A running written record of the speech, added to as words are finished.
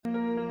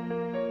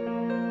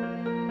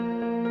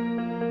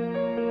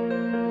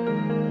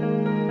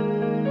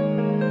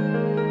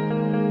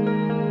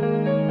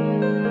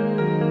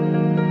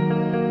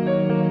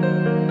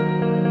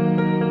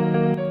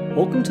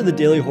Welcome to the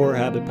Daily Horror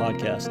Habit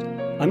Podcast.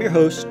 I'm your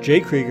host, Jay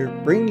Krieger,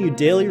 bringing you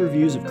daily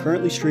reviews of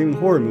currently streaming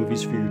horror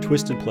movies for your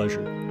twisted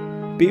pleasure.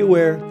 Be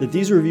aware that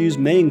these reviews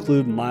may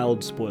include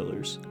mild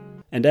spoilers.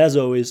 And as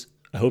always,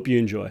 I hope you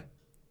enjoy.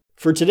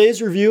 For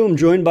today's review, I'm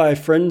joined by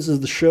friends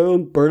of the show,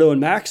 Berto and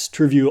Max,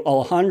 to review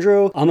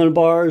Alejandro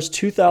Amenabar's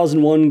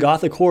 2001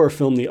 gothic horror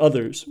film, The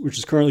Others, which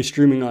is currently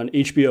streaming on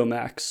HBO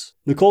Max.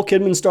 Nicole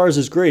Kidman stars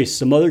as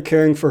Grace, a mother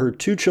caring for her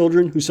two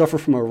children who suffer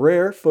from a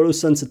rare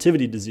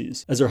photosensitivity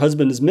disease. As her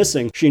husband is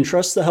missing, she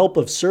entrusts the help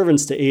of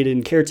servants to aid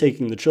in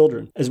caretaking the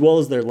children, as well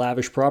as their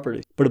lavish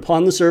property. But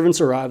upon the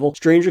servants' arrival,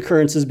 strange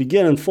occurrences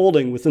begin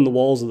unfolding within the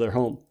walls of their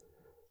home.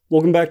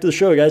 Welcome back to the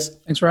show, guys.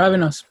 Thanks for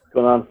having us. What's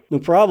going on? No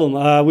problem.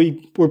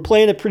 We're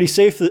playing it pretty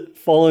safe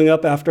following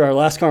up after our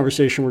last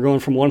conversation. We're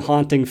going from one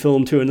haunting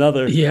film to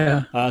another.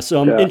 Yeah.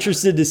 So I'm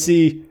interested to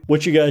see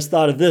what you guys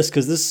thought of this,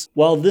 because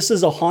while this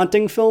is a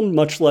haunting film,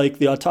 much like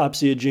The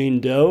Autopsy of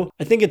Jane Doe,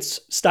 I think it's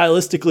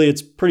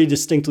pretty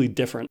distinctly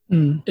different.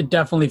 It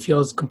definitely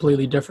feels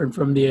completely different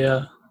from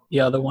the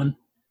other one.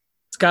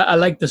 I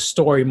like the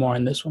story more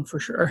in this one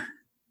for sure.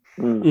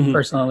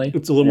 Personally,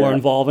 it's a little more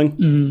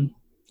involving.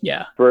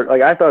 Yeah.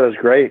 I thought it was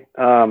great.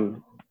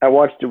 I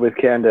watched it with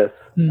Candace,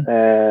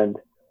 and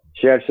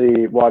she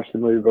actually watched the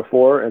movie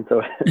before, and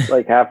so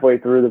like halfway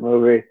through the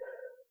movie,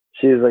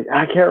 she's like,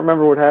 I can't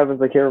remember what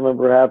happens,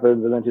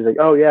 and then she's like,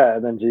 oh yeah,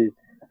 and then she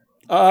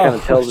kind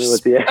of tells me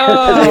what the end.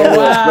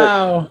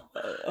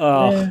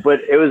 Wow. But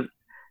it was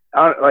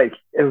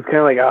it was kind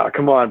of like, oh,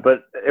 come on,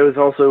 but it was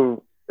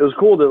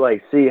cool to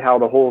like see how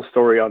the whole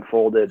story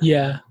unfolded.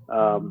 Yeah.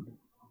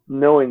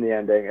 Knowing the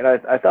ending, and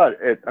I thought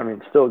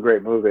still a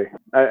great movie.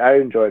 I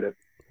enjoyed it.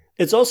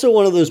 It's also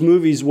one of those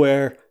movies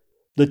where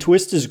the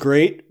twist is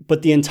great,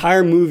 but the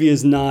entire movie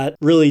is not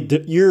really,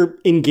 your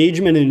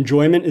engagement and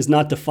enjoyment is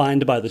not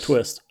defined by the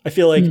twist. I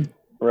feel like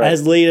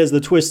as late as the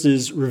twist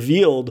is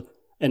revealed,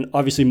 and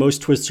obviously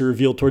most twists are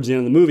revealed towards the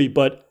end of the movie,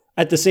 but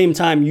at the same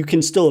time, you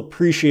can still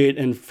appreciate,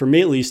 and for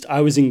me at least,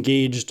 I was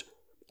engaged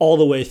all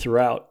the way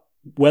throughout,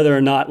 whether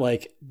or not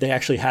like they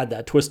actually had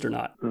that twist or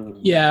not.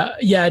 Yeah,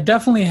 it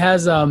definitely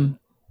has.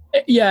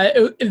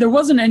 There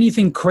wasn't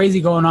anything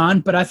crazy going on,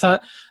 but I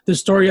thought the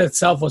story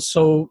itself was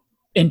so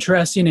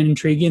interesting and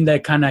intriguing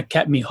that kind of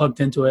kept me hooked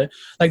into it.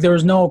 Like there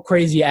was no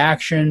crazy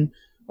action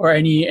or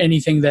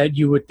anything that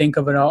you would think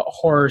of in a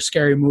horror,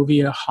 scary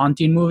movie, a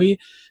haunting movie,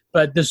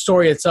 but the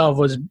story itself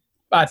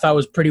I thought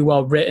was pretty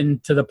well written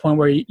to the point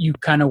where you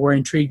kind of were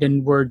intrigued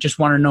and just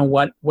want to know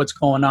what's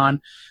going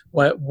on,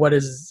 what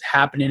is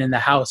happening in the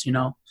house, you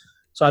know?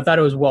 So I thought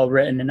it was well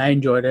written and I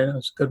enjoyed it. It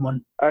was a good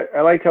one. I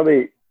liked how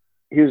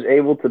he was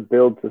able to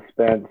build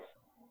suspense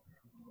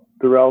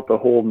throughout the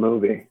whole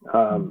movie.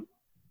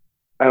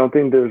 I don't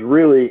think there's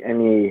really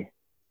any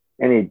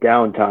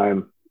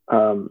downtime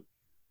from,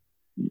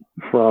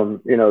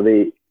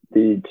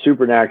 the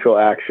supernatural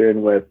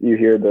action with, you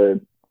hear the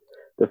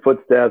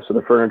footsteps or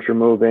the furniture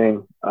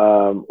moving,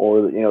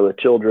 or the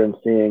children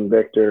seeing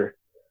Victor,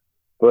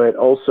 but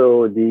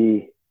also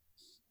the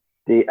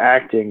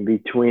acting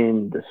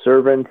between the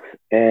servants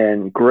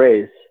and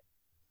Grace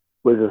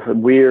was a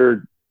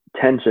weird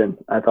tension.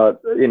 I thought,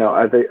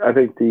 I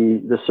think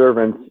the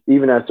servants,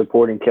 even as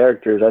supporting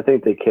characters, I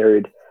think they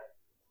carried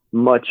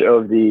much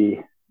of the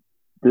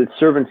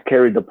servants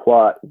carried the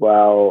plot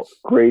while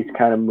Grace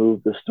kind of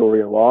moved the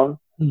story along.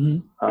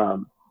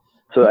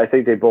 So I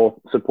think they both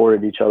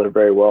supported each other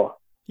very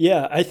well.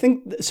 Yeah, I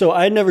think so.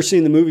 I had never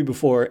seen the movie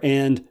before,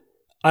 and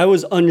I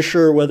was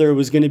unsure whether it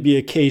was going to be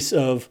a case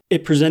of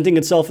it presenting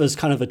itself as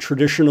kind of a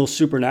traditional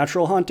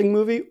supernatural haunting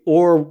movie,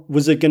 or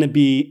was it going to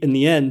be, in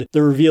the end,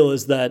 the reveal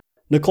is that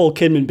Nicole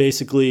Kidman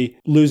basically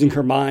losing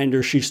her mind,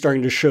 or she's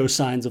starting to show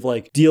signs of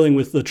like dealing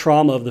with the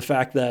trauma of the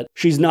fact that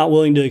she's not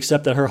willing to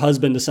accept that her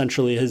husband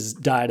essentially has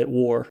died at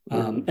war.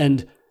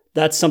 And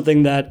that's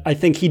something that I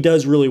think he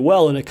does really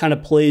well. And it kind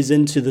of plays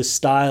into the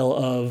style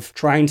of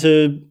trying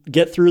to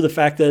get through the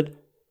fact that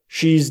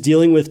she's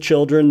dealing with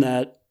children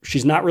that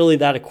she's not really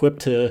that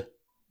equipped to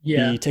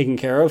be taken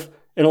care of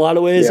in a lot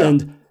of ways.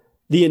 And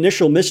the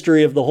initial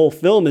mystery of the whole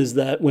film is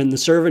that when the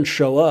servants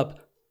show up,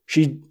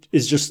 she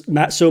is just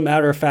so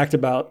matter of fact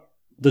about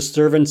the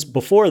servants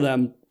before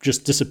them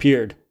just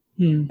disappeared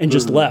and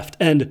just left.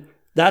 And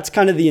that's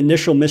kind of the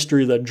initial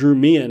mystery that drew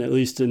me in, at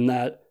least in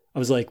that I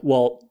was like,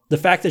 well, the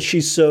fact that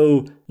she's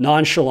so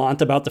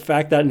nonchalant about the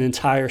fact that an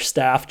entire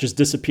staff just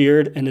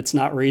disappeared and it's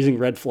not raising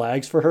red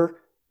flags for her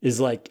is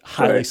like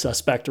highly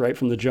suspect right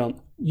from the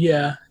jump.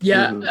 Yeah.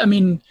 I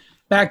mean,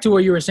 back to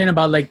what you were saying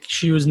about like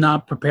she was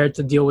not prepared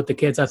to deal with the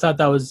kids. I thought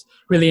that was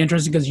really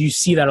interesting because you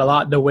see that a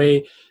lot, the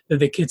way that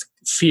the kids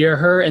fear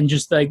her and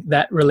just like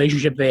that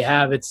relationship they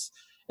have. It's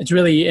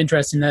really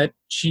interesting that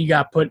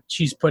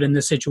she's put in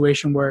this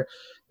situation where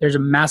there's a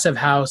massive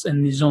house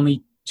and there's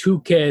only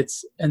two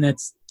kids and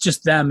it's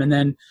just them, and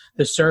then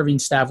the serving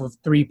staff of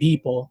 3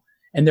 people,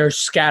 and they're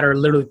scattered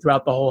literally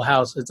throughout the whole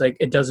house. It's like,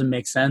 it doesn't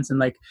make sense. And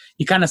like,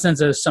 you kind of sense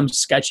there's some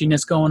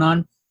sketchiness going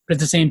on, but at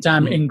the same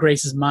time, in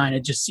Grace's mind,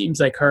 it just seems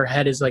like her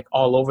head is like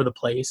all over the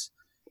place.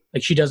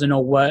 Like she doesn't know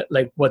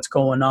what's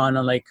going on,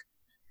 and like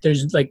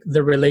there's like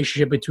the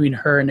relationship between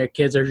her and their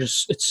kids are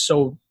just,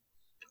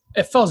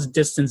 it feels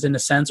distance in a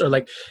sense, or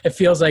like it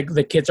feels like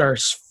the kids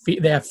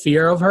they have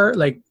fear of her.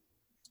 Like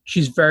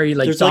she's very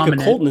like there's dominant.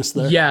 like a coldness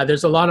there. Yeah,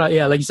 there's a lot of,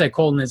 like you said,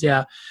 coldness.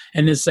 Yeah,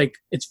 and it's like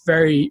it's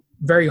very,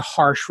 very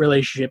harsh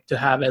relationship to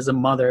have as a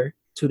mother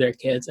to their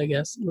kids, I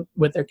guess,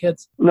 with their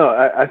kids. No,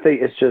 I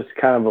think it's just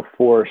kind of a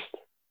forced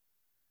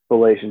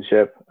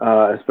relationship,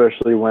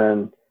 especially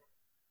when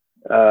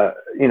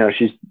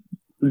she's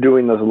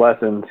doing those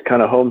lessons,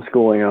 kind of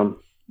homeschooling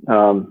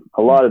them.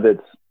 A lot of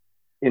it's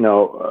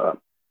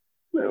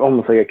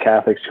almost like a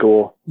Catholic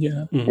school.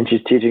 Yeah. Mm-hmm. And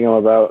she's teaching them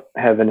about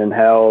heaven and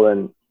hell,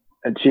 and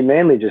she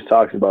mainly just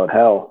talks about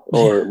hell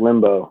or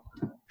limbo.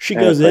 She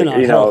goes in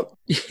on hell.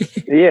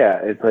 Yeah,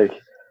 it's like,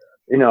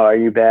 are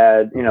you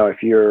bad?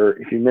 If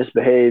you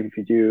misbehave,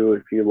 if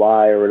you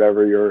lie or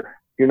whatever,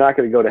 you're not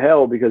going to go to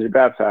hell because you're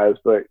baptized,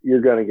 but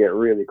you're going to get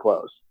really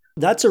close.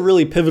 That's a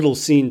really pivotal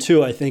scene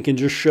too, I think, in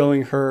just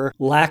showing her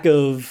lack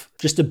of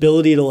just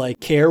ability to like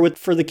care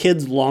for the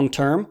kids long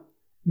term.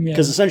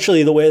 Because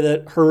essentially the way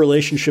that her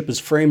relationship is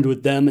framed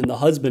with them and the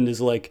husband is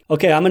like,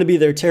 okay, I'm going to be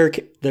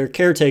their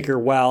caretaker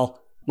while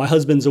my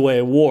husband's away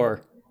at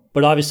war.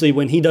 But obviously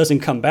when he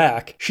doesn't come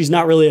back, she's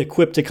not really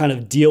equipped to kind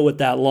of deal with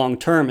that long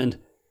term. And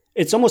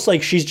it's almost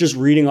like she's just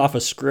reading off a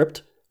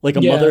script, like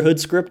a motherhood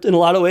script in a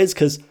lot of ways,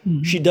 because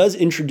she does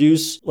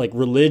introduce like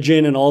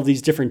religion and all of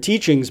these different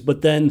teachings.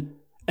 But then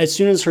as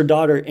soon as her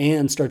daughter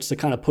Anne starts to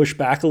kind of push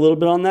back a little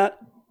bit on that,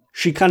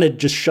 she kind of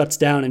just shuts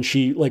down. And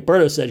she, like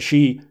Berto said,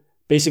 she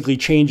basically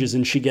changes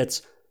and she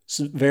gets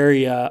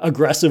very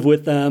aggressive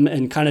with them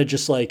and kind of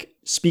just like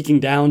speaking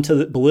down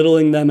to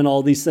belittling them and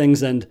all these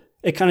things. And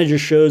it kind of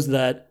just shows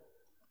that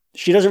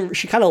she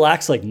kind of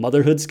lacks like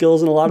motherhood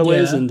skills in a lot of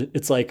ways. And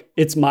it's like,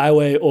 it's my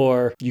way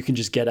or you can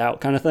just get out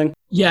kind of thing.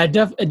 Yeah, it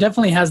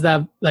definitely has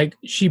that, like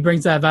she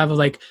brings that vibe of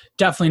like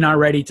definitely not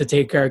ready to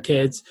take care of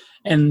kids.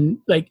 And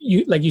like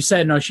you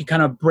said, she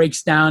kind of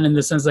breaks down in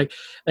the sense like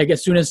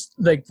as soon as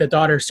like the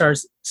daughter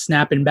starts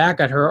snapping back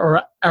at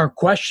her or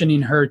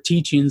questioning her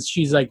teachings,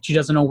 she's like, she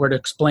doesn't know where to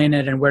explain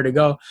it and where to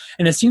go.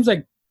 And it seems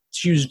like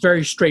she was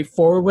very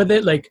straightforward with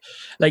it. Like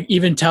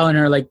even telling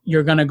her like,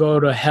 you're going to go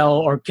to hell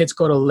or kids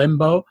go to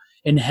limbo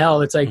in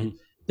hell. It's like,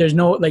 there's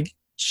no, like,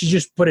 she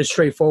just put it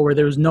straightforward.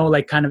 There was no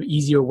like kind of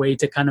easier way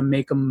to kind of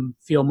make them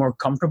feel more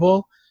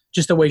comfortable.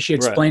 Just the way she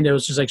explained it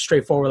was just like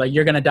straightforward. Like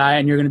you're going to die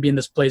and you're going to be in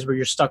this place where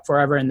you're stuck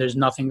forever and there's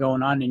nothing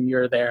going on and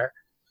you're there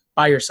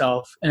by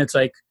yourself. And it's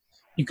like,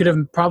 you could have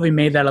probably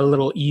made that a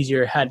little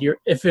easier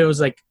if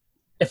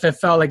it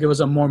felt like it was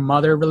a more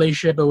mother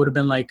relationship, it would have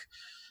been like,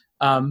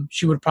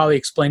 she would probably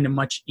explain in a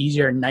much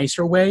easier,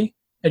 nicer way.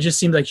 It just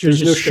seemed like she was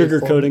just no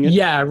sugarcoating it.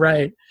 Yeah,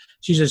 right.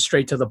 She's just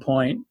straight to the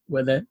point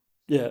with it.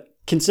 Yeah.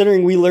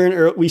 Considering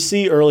we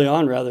see early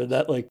on rather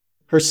that like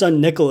her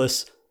son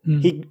Nicholas,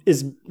 he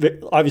is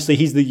obviously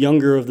he's the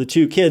younger of the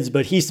two kids,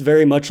 but he's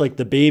very much like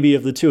the baby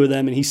of the two of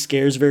them. And he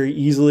scares very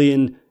easily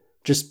and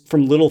just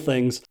from little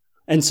things.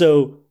 And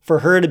so for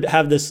her to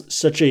have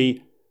such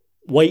a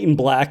white and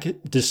black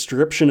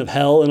description of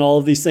hell and all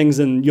of these things,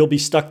 and you'll be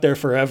stuck there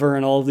forever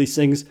and all of these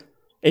things,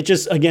 it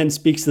just, again,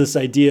 speaks to this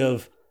idea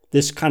of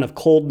this kind of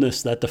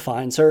coldness that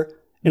defines her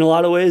in a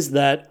lot of ways,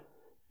 that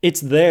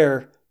it's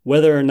there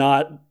whether or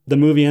not the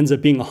movie ends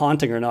up being a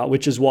haunting or not,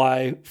 which is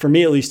why, for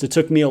me at least, it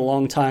took me a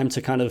long time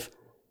to kind of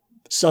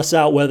suss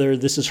out whether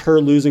this is her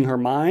losing her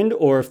mind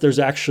or if there's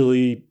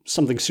actually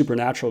something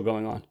supernatural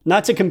going on.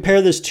 Not to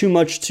compare this too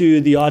much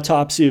to The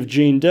Autopsy of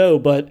Jane Doe,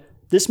 but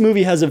this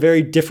movie has a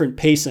very different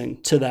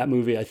pacing to that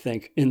movie, I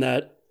think, in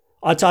that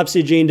Autopsy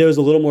of Jane Doe is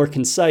a little more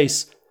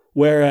concise,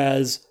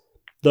 whereas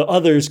the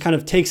others kind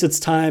of takes its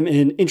time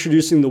in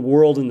introducing the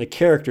world and the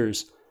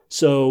characters.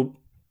 So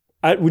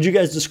would you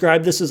guys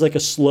describe this as like a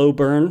slow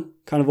burn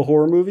kind of a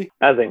horror movie?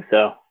 I think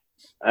so.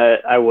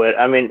 I would.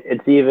 I mean,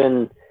 it's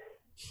even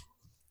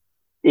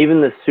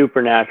the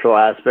supernatural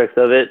aspects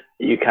of it,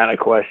 you kind of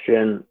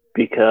question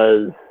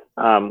because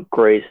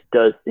Grace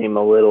does seem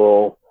a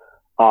little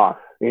off.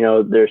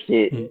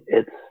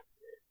 It's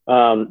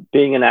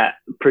being in that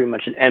pretty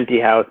much an empty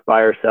house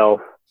by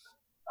herself.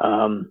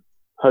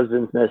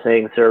 Husband's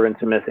missing,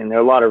 servants are missing. There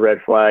are a lot of red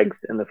flags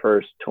in the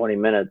first 20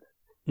 minutes.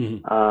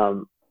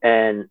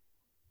 And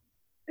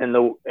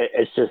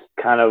it's just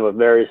kind of a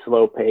very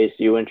slow pace.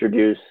 You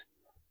introduce,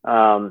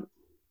 the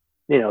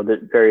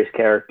various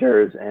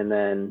characters, and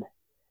then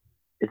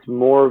it's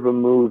more of a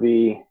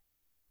movie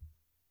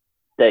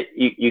that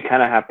you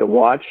kind of have to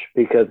watch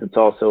because it's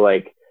also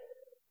like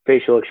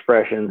facial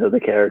expressions of the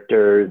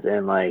characters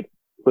and like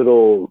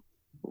little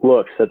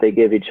looks that they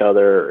give each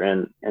other.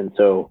 And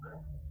so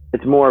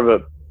it's more of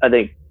a, I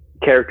think,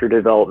 character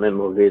development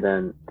movie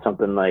than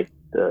something like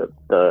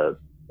the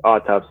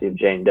Autopsy of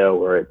Jane Doe,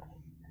 where it's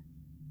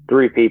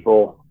 3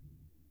 people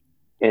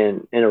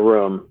in a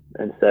room.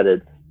 Instead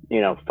it's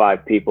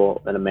 5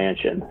 people in a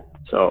mansion.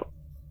 So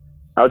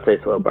I would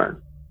say slow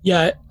burn.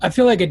 Yeah, I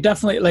feel like it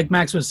definitely, like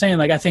Max was saying,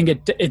 like I think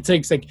it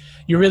takes, like,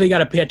 you really got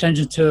to pay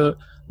attention to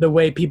the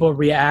way people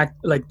react,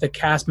 like the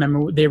cast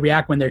member, they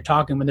react when they're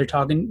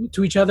talking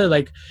to each other.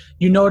 Like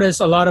you notice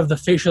a lot of the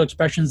facial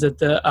expressions that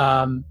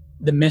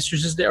the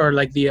mistresses did, or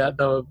like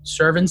the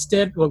servants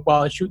did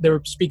while they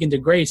were speaking to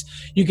Grace.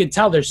 You could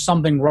tell there's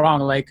something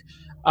wrong. Like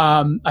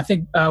I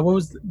think what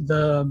was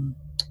the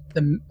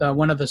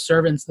one of the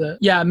servants,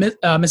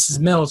 Mrs.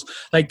 Mills.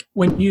 Like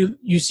when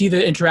you see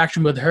the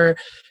interaction with her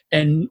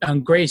and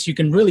Grace, you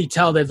can really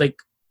tell that like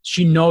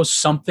she knows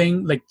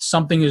something, like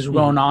something is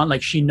going on,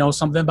 like she knows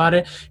something about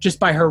it just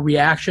by her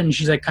reaction.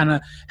 She's like kind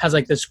of has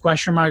like this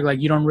question mark,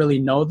 like you don't really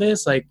know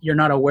this, like you're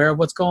not aware of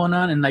what's going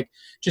on, and like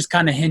just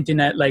kind of hinting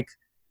at like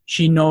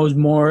she knows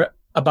more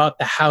about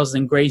the house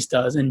than Grace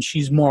does, and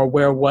she's more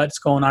aware of what's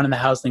going on in the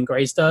house than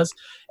Grace does.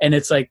 And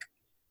it's like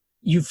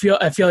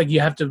I feel like you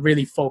have to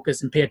really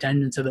focus and pay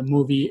attention to the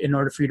movie in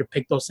order for you to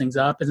pick those things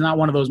up. It's not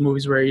one of those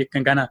movies where you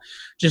can kind of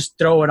just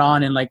throw it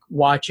on and like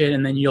watch it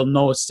and then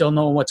you'll still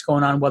know what's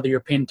going on whether you're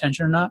paying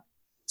attention or not.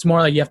 It's more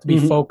like you have to be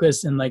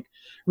focused and like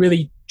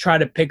really try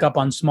to pick up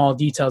on small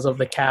details of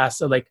the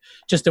cast, or like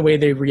just the way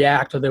they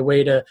react or the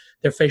way to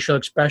their facial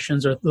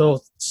expressions or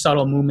little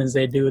subtle movements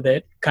they do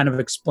that kind of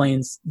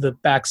explains the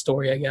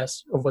backstory, I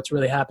guess, of what's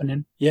really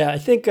happening. Yeah, I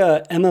think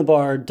Emma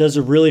Barr does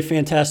a really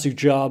fantastic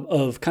job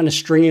of kind of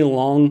stringing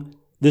along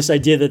this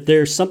idea that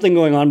there's something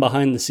going on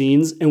behind the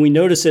scenes, and we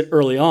notice it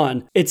early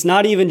on. It's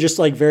not even just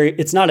like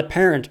it's not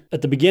apparent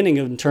at the beginning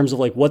in terms of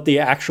like what the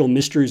actual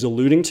mystery is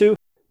alluding to,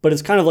 but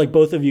it's kind of like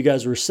both of you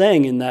guys were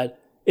saying in that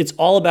it's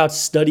all about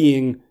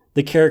studying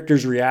the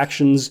characters'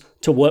 reactions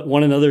to what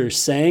one another is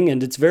saying.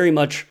 And it's very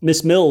much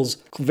Miss Mills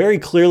very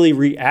clearly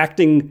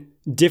reacting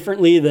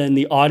differently than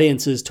the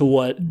audience is to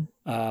what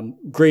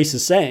Grace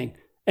is saying.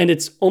 And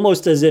it's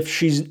almost as if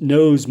she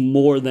knows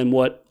more than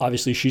what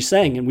obviously she's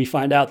saying. And we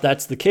find out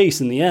that's the case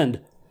in the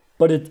end.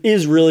 But it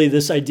is really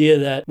this idea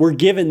that we're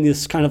given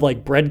this kind of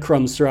like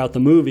breadcrumbs throughout the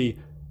movie.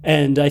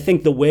 And I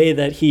think the way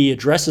that he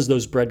addresses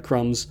those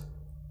breadcrumbs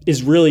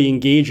is really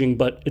engaging,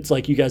 but it's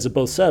like you guys have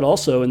both said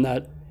also in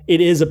that it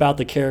is about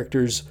the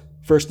characters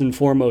first and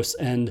foremost.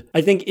 And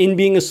I think in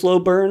being a slow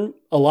burn,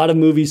 a lot of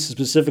movies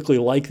specifically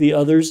like the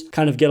others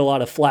kind of get a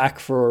lot of flack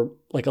for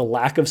like a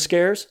lack of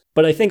scares.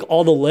 But I think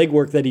all the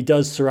legwork that he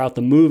does throughout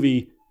the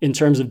movie in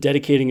terms of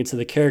dedicating it to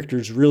the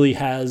characters really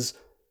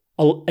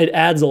it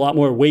adds a lot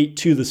more weight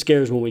to the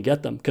scares when we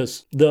get them,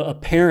 because the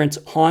apparent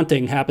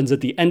haunting happens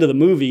at the end of the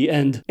movie.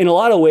 And in a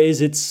lot of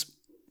ways, it's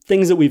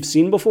things that we've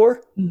seen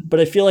before, but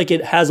I feel like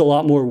it has a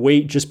lot more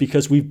weight just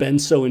because we've been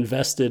so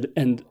invested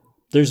and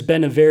there's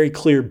been a very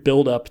clear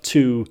buildup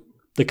to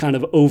the kind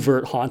of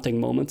overt haunting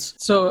moments.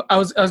 So I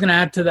was going to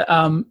add to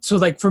that. So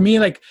like for me,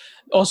 like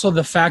also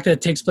the fact that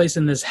it takes place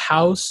in this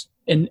house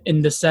in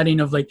the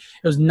setting of like,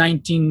 it was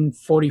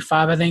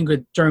 1945, I think,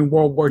 during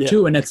World War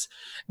II. And it's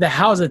the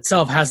house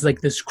itself has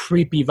like this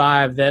creepy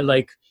vibe that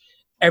like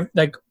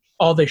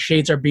all the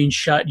shades are being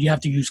shut. You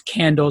have to use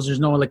candles. There's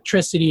no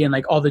electricity, and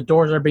like all the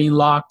doors are being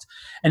locked.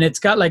 And it's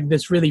got like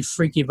this really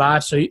freaky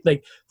vibe. So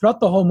like throughout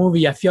the whole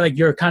movie, I feel like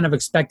you're kind of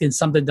expecting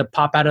something to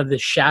pop out of the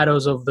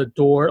shadows of the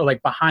door, or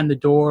like behind the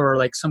door, or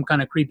like some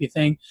kind of creepy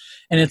thing.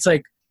 And it's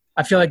like,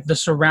 I feel like the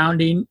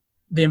surrounding,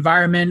 the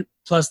environment,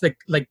 plus the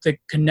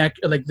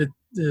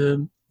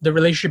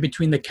relationship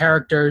between the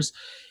characters,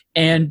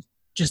 and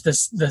just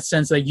the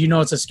sense like,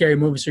 it's a scary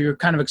movie. So you're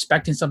kind of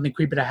expecting something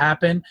creepy to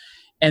happen.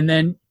 And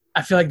then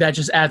I feel like that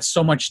just adds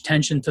so much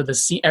tension to the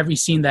scene, every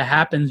scene that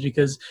happens,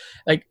 because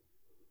like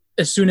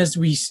as soon as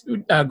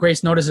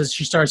Grace notices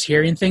she starts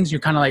hearing things, you're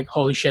kind of like,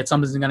 holy shit,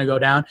 something's going to go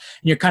down. And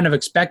you're kind of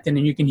expecting,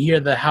 and you can hear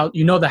the house,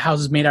 the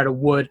house is made out of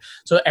wood.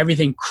 So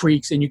everything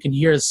creaks and you can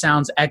hear the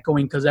sounds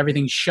echoing because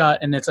everything's shut.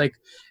 And it's like,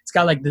 it's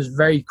got like this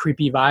very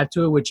creepy vibe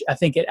to it, which I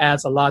think it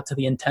adds a lot to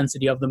the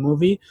intensity of the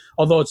movie.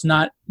 Although it's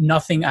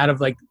nothing out of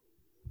like,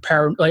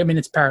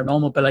 it's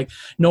paranormal, but like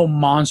no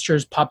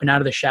monsters popping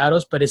out of the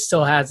shadows, but it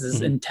still has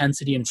this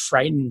intensity and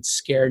fright and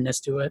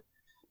scaredness to it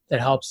that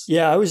helps.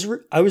 Yeah, I was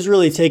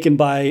really taken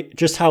by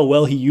just how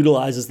well he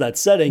utilizes that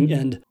setting.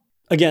 And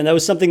again, that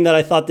was something that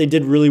I thought they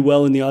did really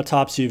well in The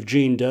Autopsy of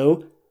Jane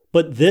Doe.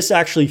 But this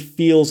actually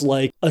feels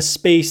like a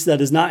space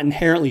that is not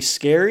inherently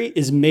scary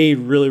is made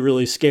really,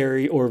 really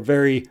scary or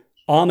very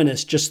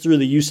ominous just through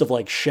the use of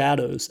like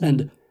shadows.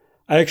 And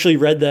I actually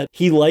read that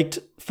he liked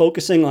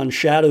focusing on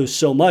shadows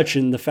so much,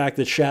 and the fact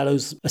that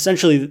shadows,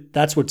 essentially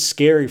that's what's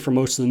scary for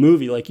most of the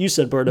movie, like you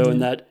said, Berto,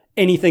 and that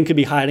anything could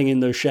be hiding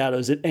in those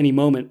shadows at any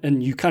moment.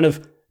 And you kind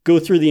of go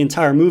through the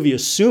entire movie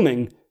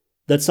assuming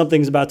that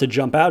something's about to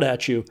jump out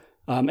at you.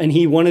 And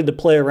he wanted to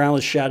play around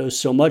with shadows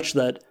so much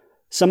that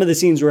some of the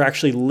scenes were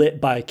actually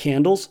lit by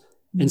candles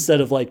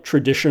instead of like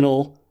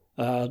traditional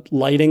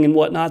lighting and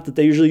whatnot that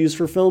they usually use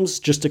for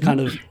films, just to kind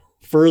of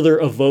further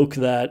evoke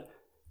that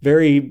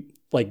very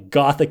like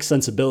gothic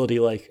sensibility.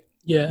 Like,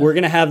 we're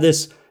going to have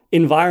this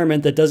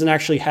environment that doesn't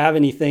actually have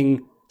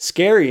anything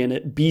scary in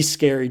it be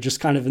scary, just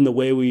kind of in the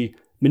way we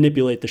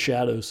manipulate the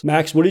shadows.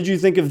 Max, what did you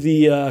think of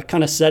the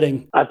kind of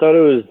setting? I thought it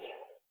was,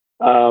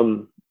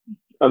 from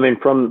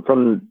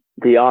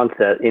the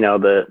onset,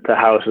 the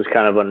house was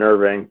kind of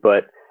unnerving,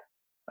 but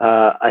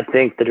I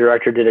think the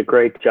director did a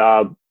great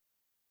job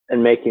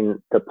and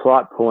making the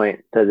plot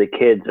point that the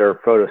kids are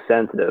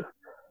photosensitive,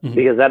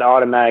 because that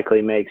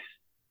automatically makes,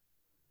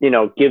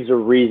 gives a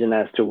reason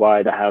as to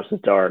why the house is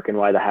dark and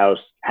why the house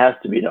has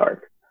to be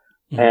dark.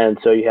 And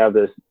so you have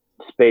this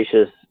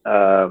spacious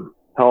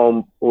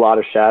home, a lot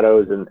of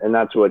shadows, and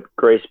that's what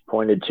Grace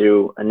pointed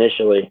to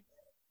initially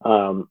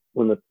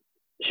when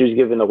she was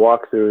giving the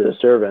walkthrough to the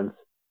servants.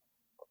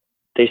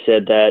 They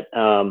said that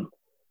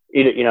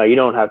you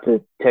don't have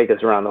to take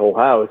us around the whole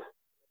house,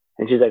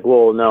 and she's like,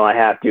 well, no, I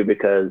have to,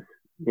 because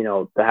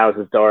the house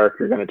is dark,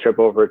 you're going to trip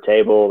over a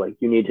table, like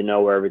you need to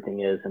know where everything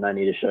is, and I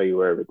need to show you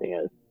where everything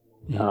is.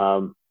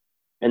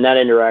 And that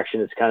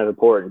interaction is kind of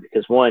important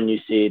because, one, you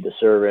see the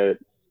servant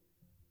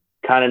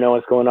kind of know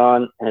what's going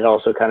on, and it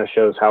also kind of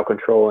shows how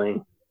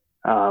controlling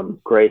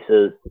Grace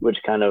is, which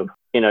kind of,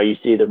 you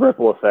see the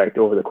ripple effect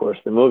over the course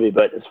of the movie.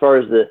 But as far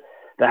as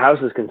the house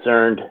is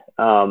concerned,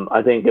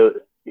 I think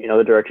the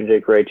director did a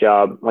great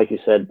job, like you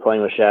said,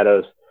 playing with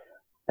shadows,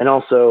 and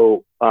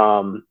also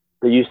the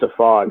use of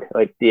fog,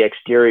 like the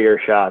exterior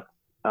shots,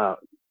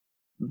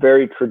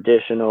 very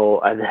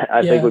traditional.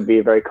 I think would be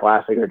a very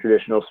classic or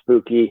traditional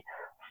spooky,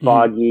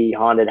 foggy,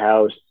 haunted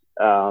house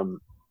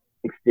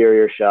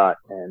exterior shot.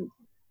 And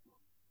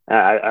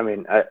I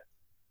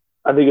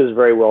think it was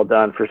very well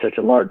done for such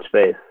a large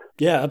space.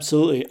 Yeah,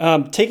 absolutely.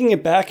 Taking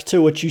it back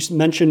to what you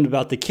mentioned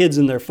about the kids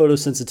and their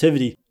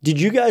photosensitivity, did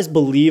you guys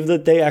believe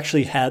that they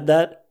actually had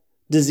that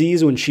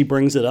disease when she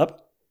brings it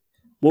up?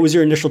 What was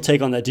your initial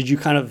take on that? Did you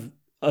kind of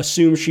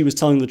assume she was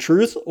telling the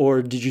truth,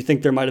 or did you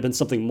think there might have been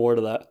something more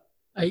to that?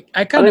 I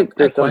think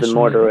there's something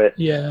more to it.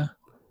 Yeah.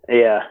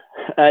 Yeah.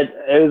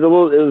 It was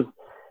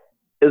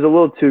a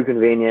little too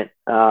convenient.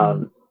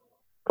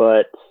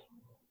 But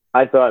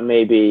I thought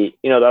maybe,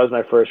 that was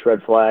my first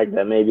red flag,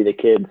 that maybe the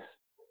kids,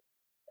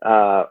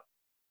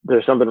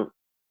 there's something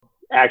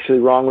actually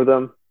wrong with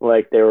them.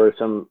 Like there were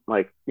some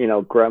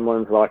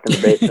gremlins locked in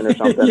the basement or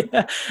something.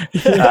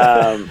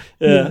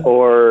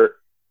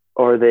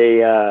 Or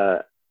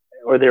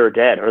they were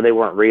dead, or they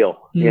weren't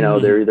real.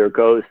 They're either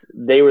ghosts.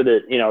 They were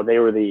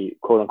the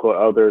quote unquote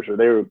others, or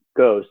they were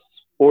ghosts,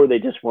 or they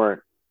just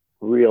weren't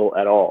real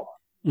at all.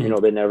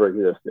 They never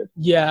existed.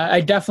 Yeah, I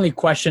definitely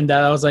questioned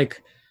that. I was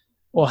like,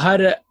 well, how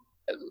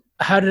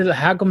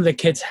come the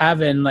kids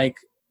have it, and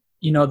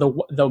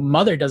the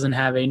mother doesn't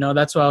have it?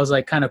 That's why I was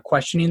like kind of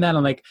questioning that.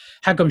 I'm like,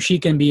 how come she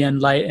can be in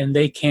light and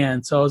they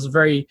can't? So I was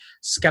very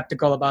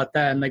skeptical about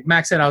that. And like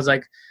Max said, I was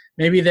like,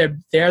 maybe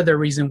they're the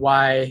reason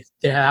why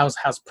the house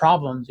has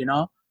problems,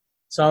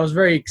 So I was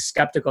very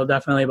skeptical,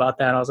 definitely, about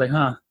that. I was like,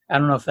 I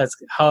don't know if that's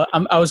how.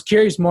 I was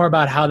curious more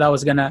about how that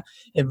was gonna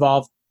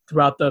evolve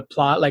throughout the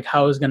plot, like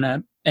how it was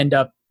gonna end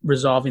up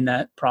resolving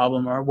that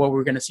problem, or what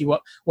we're gonna see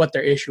what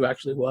their issue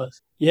actually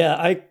was. Yeah,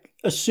 I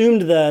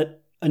assumed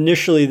that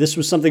initially this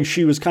was something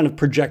she was kind of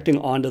projecting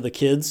onto the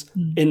kids,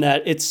 in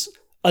that it's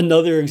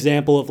another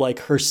example of like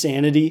her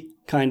sanity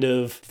kind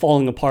of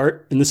falling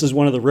apart. And this is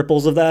one of the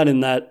ripples of that, in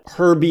that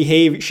her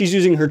behavior, she's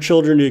using her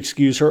children to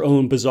excuse her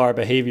own bizarre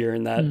behavior,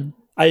 in that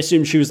I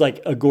assumed she was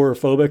like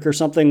agoraphobic or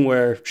something,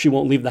 where she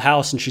won't leave the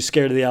house and she's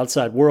scared of the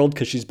outside world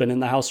because she's been in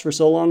the house for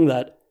so long,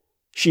 that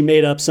she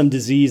made up some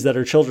disease that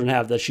her children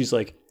have, that she's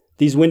like,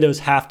 these windows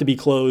have to be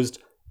closed,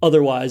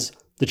 otherwise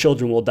the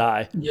children will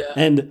die. Yeah.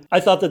 And I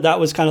thought that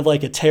was kind of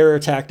like a terror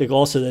tactic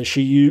also that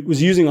she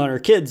was using on her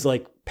kids,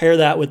 like pair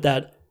that with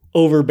that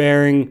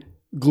overbearing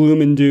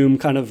gloom and doom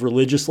kind of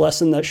religious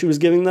lesson that she was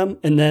giving them.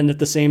 And then at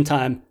the same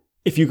time,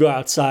 if you go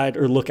outside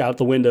or look out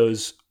the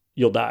windows,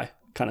 you'll die,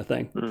 kind of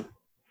thing.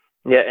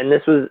 Yeah. And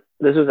this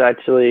was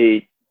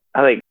actually,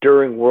 I think,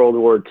 during World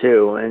War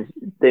II. And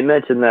they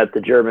mentioned that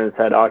the Germans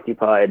had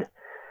occupied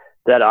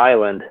that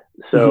island.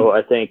 So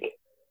I think,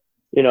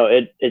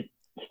 it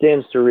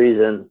stands to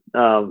reason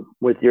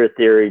with your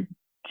theory,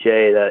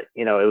 Jay, that,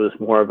 it was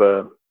more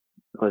of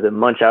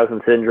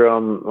Munchausen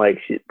syndrome? Like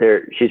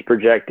she's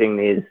projecting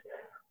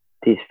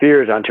these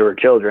fears onto her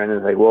children. And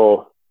it's like,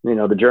 well,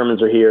 the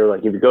Germans are here.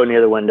 Like if you go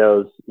near the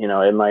windows,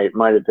 it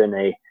might have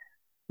been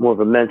more of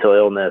a mental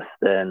illness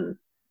than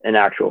an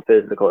actual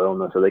physical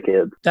illness of the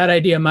kids. That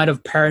idea might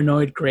have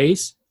paranoid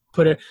Grace.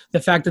 The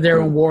fact that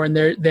they're in war and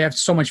they have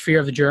so much fear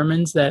of the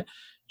Germans that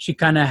she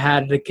kind of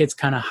had the kids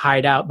kind of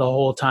hide out the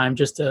whole time,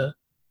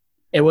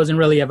 it wasn't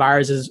really a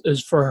virus, it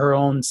was for her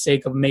own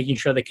sake of making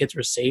sure the kids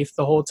were safe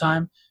the whole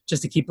time,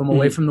 just to keep them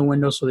away from the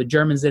window so the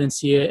Germans didn't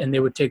see it and they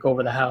would take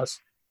over the house,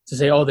 to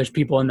say, oh, there's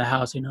people in the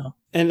house,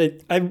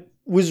 And I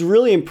was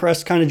really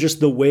impressed kind of just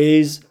the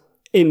ways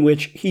in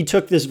which he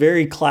took this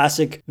very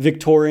classic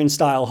Victorian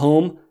style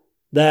home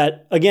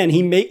that, again,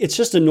 it's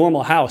just a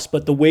normal house,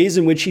 but the ways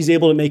in which he's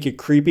able to make it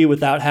creepy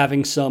without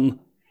having some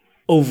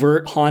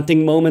overt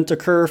haunting moment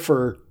occur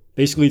for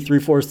basically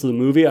 3/4 of the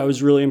movie, I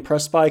was really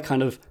impressed by,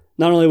 kind of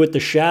not only with the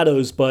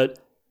shadows, but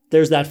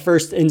there's that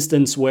first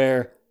instance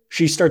where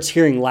she starts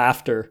hearing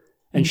laughter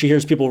and she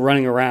hears people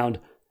running around.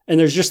 And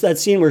there's just that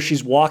scene where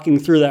she's walking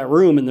through that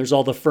room and there's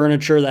all the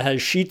furniture that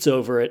has sheets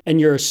over it. And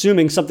you're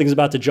assuming something's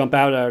about to jump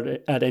out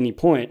at any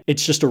point.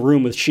 It's just a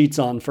room with sheets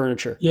on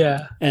furniture.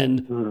 Yeah.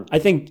 And I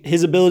think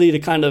his ability to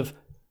kind of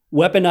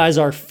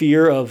weaponize our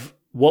fear of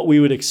what we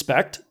would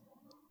expect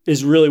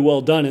is really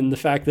well done. And the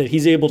fact that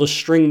he's able to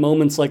string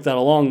moments like that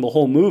along the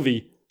whole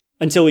movie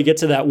until we get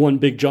to that one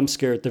big jump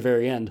scare at the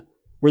very end.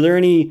 Were there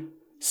any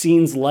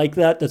scenes like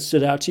that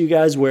stood out to you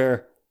guys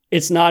where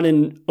it's not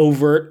an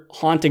overt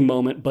haunting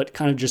moment, but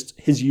kind of just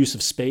his use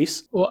of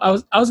space? Well,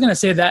 I was gonna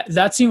say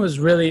that scene was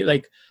really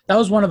like, that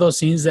was one of those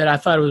scenes that I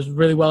thought was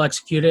really well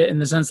executed, in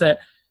the sense that,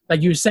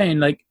 like you were saying,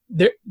 like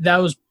that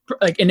was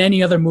like in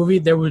any other movie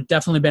there would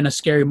definitely been a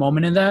scary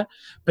moment in that,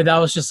 but that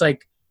was just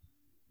like,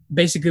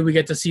 basically we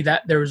get to see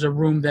that there was a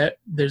room that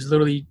there's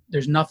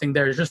nothing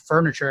there, there's just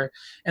furniture,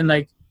 and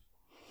like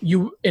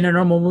you in a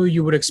normal movie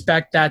you would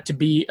expect that to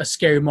be a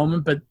scary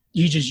moment, but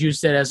you just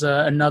used it as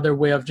another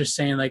way of just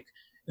saying like,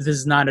 this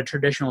is not a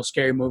traditional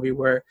scary movie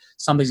where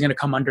somebody's going to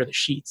come under the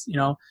sheets, you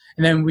know?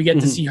 And then we get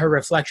to see her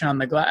reflection on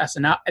the glass.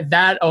 And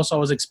that also I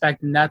was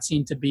expecting that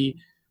scene to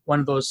be one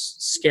of those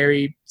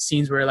scary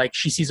scenes where like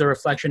she sees a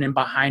reflection and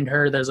behind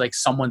her there's like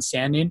someone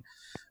standing.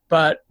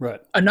 But right.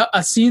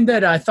 A scene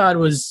that I thought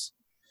was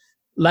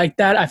like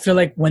that, I feel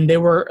like when they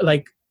were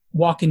like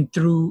walking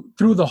through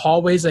the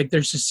hallways, like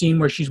there's a scene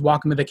where she's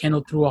walking with a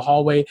candle through a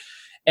hallway,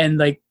 and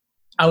like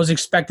I was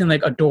expecting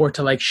like a door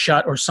to like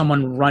shut or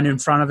someone run in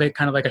front of it,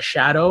 kind of like a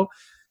shadow.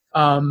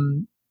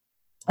 And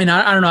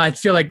I don't know, I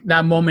feel like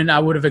that moment I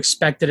would have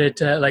expected it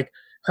to like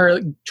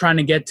her trying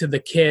to get to the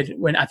kid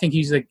when I think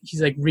he's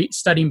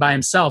studying by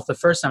himself the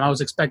first time. I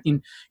was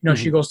expecting,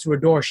 she goes through a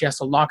door, she has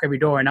to lock every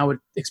door, and I would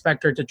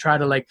expect her to try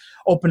to like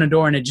open a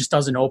door and it just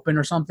doesn't open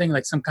or something,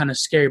 like some kind of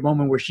scary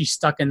moment where she's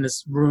stuck in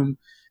this room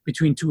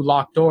between two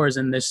locked doors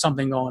and there's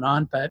something going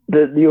on. But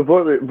the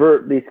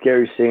overtly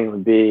scary scene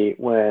would be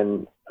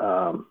when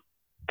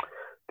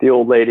the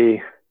old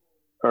lady,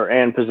 or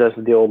Anne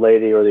possesses the old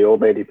lady, or the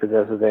old lady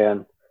possesses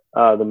Anne,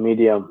 the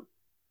medium,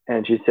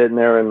 and she's sitting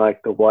there in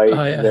like the white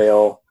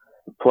veil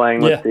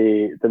playing with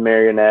the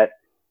marionette,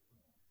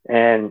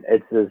 and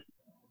it's this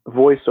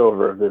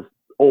voiceover of this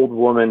old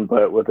woman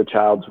but with a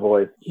child's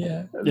voice.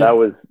 That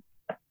was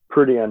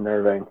pretty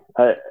unnerving.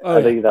 I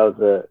think that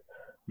was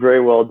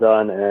very well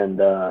done.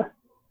 And I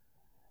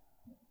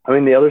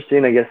mean, the other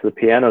scene, I guess, the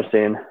piano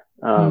scene,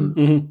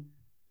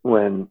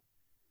 when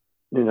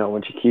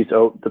she keeps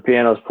the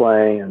piano's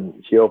playing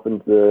and she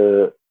opens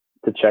to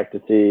check to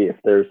see if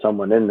there's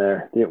someone in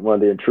there, one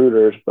of the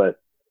intruders, but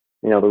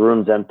the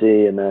room's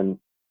empty, and then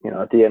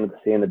at the end of the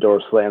scene the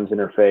door slams in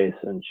her face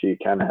and she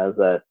kind of has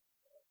that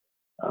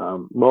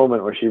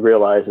moment where she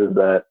realizes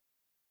that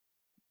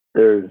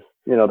there's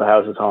the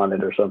house is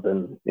haunted or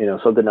something,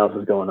 something else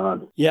is going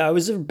on. Yeah, I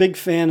was a big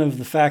fan of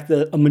the fact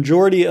that a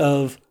majority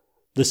of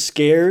the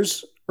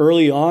scares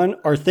early on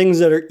are things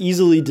that are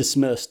easily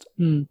dismissed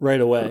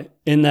right away.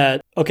 In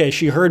that, okay,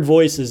 she heard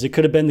voices. It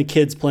could have been the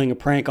kids playing a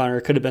prank on her.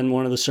 It could have been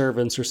one of the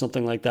servants or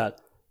something like that.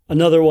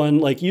 Another one,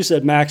 like you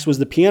said, Max, was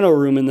the piano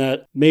room, in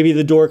that maybe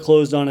the door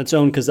closed on its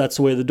own because that's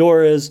the way the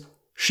door is.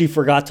 She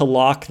forgot to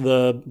lock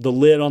the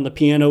lid on the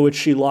piano, which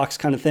she locks,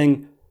 kind of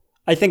thing.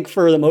 I think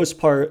for the most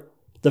part,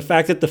 the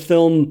fact that the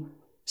film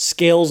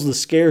scales the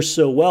scares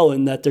so well,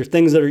 in that they're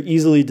things that are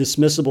easily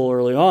dismissible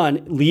early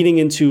on, leading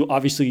into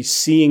obviously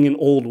seeing an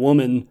old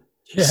woman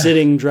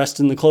sitting dressed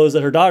in the clothes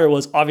that her daughter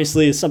was,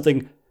 obviously is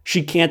something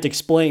she can't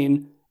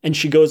explain. And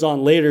she goes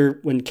on later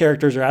when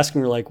characters are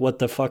asking her like, what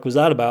the fuck was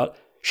that about?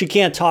 She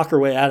can't talk her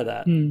way out of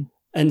that.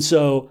 And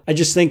so I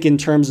just think in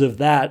terms of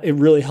that, it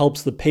really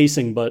helps the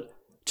pacing. But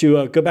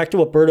to go back to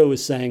what Berto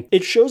was saying,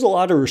 it shows a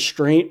lot of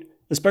restraint,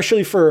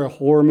 especially for a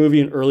horror movie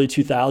in early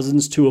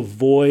 2000s, to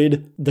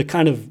avoid the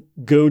kind of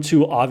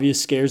go-to obvious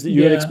scares that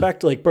you would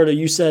expect. Like Berto,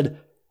 you said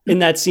in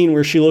that scene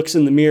where she looks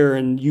in the mirror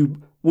and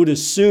you would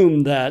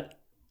assume that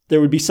there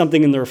would be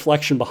something in the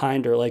reflection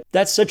behind her. Like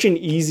that's such an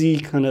easy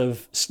kind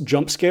of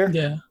jump scare.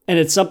 Yeah. And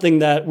it's something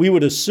that we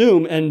would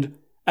assume. And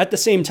at the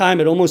same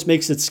time, it almost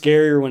makes it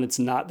scarier when it's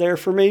not there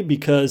for me,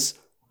 because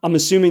I'm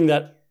assuming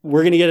that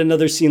we're going to get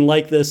another scene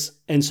like this.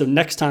 And so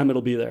next time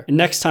it'll be there. And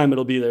next time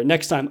it'll be there.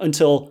 Next time,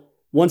 until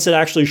once it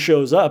actually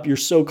shows up, you're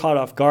so caught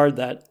off guard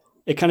that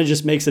it kind of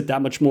just makes it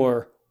that much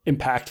more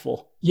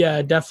impactful. Yeah,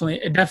 it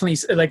definitely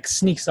like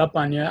sneaks up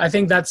on you. I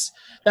think that's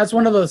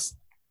one of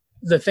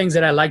the things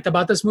that I liked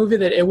about this movie,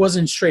 that it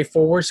wasn't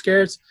straightforward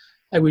scares.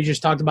 Like we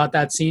just talked about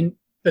that scene,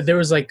 but there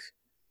was like,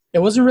 it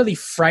wasn't really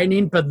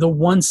frightening, but the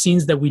one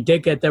scenes that we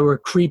did get that were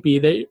creepy,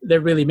 they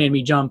really made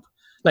me jump.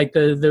 Like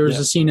there was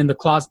a scene in the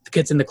closet, the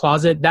kids in the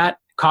closet, that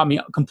caught me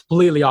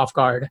completely off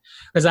guard.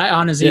 Because I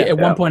honestly, at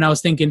one point I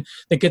was thinking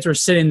the kids were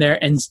sitting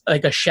there and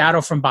like a shadow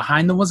from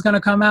behind them was going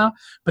to come out.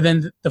 But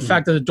then the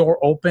fact that the door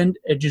opened,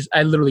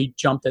 I literally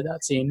jumped at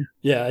that scene.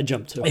 Yeah, I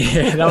jumped too.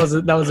 Yeah,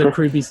 that was a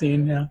creepy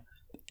scene. Yeah.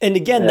 And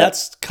again,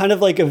 that's kind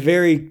of like a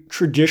very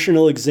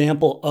traditional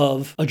example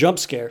of a jump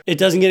scare. It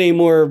doesn't get any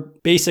more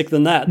basic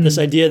than that. This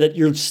idea that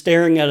you're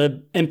staring at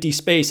an empty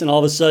space and all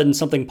of a sudden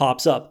something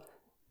pops up.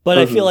 But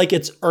I feel like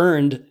it's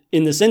earned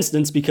in this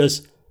instance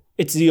because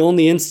it's the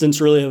only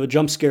instance really of a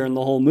jump scare in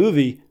the whole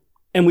movie.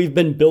 And we've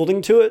been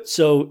building to it.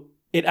 So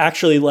it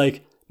actually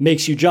like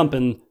makes you jump.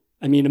 And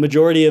I mean, a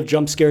majority of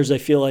jump scares, I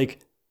feel like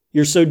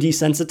you're so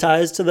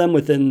desensitized to them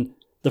within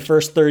the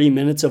first 30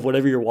 minutes of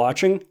whatever you're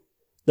watching,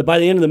 that by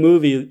the end of the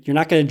movie, you're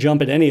not going to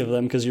jump at any of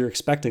them because you're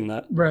expecting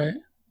that. Right.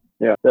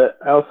 Yeah.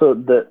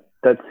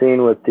 That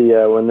scene with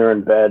the when they're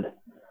in bed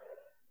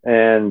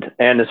and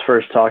Anne is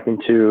first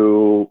talking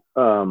to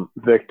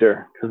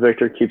Victor, because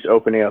Victor keeps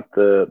opening up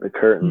the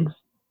curtains,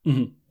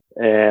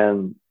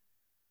 and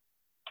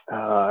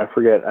I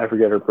forget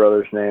her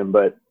brother's name,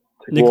 but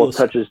Nicholas.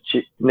 touch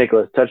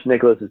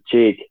Nicholas's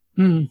cheek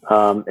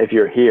if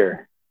you're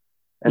here,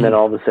 and then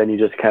all of a sudden you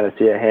just kind of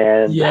see a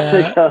hand.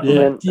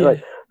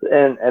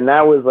 And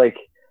that was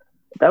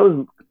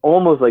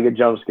almost like a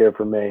jump scare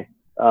for me,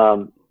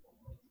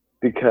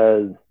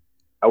 because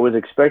I was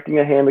expecting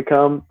a hand to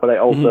come, but I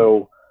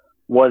also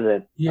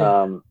wasn't.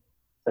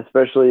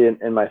 Especially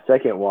in my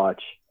second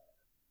watch.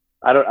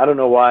 I don't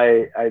know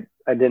why I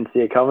didn't see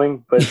it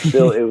coming, but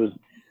still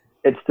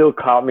it still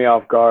caught me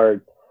off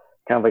guard.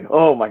 Kind of like,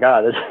 oh my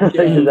God, this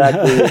is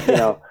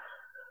actually,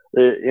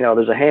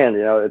 there's a hand.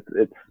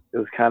 It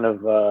was kind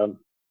of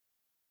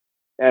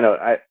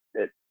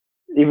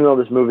even though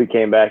this movie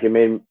came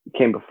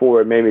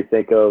before, it made me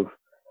think of,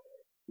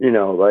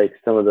 like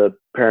some of the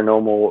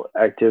paranormal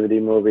activity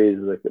movies,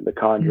 like The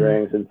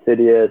Conjuring,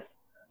 Insidious,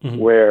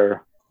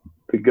 where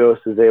the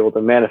ghost is able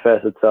to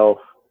manifest itself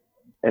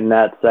in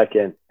that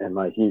second, and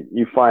like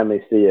you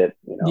finally see it.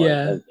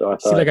 And so I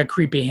thought, see like a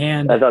creepy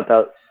hand. I thought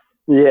that,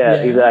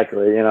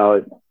 exactly.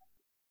 I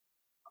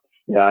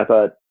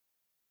thought,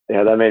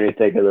 that made me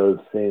think of those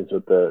scenes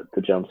with the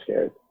jump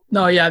scares.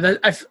 No,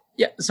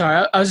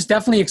 sorry, I was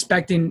definitely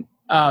expecting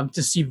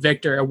to see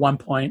Victor at one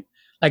point,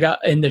 like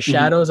in the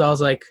shadows. I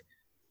was like,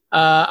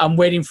 I'm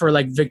waiting for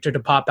like Victor to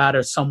pop out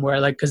or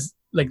somewhere, like, because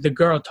like the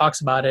girl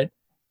talks about it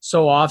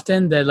so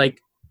often that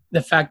like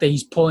the fact that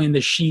he's pulling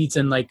the sheets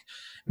and like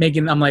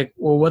I'm like,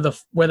 well,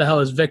 where the hell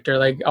is Victor?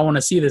 Like, I want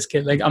to see this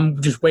kid. Like,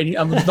 I'm just waiting.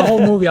 The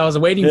whole movie, I was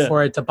waiting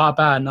for it to pop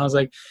out, and I was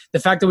like, the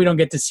fact that we don't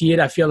get to see it,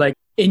 I feel like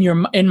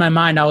in my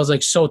mind, I was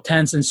like so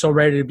tense and so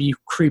ready to be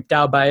creeped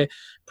out by it.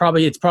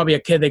 It's probably a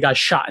kid that got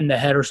shot in the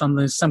head or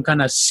something, some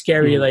kind of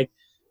scary like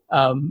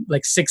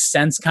Sixth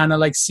Sense kind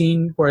of like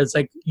scene where it's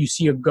like you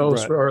see a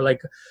ghost or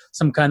like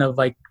some kind of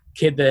like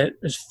kid that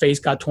his face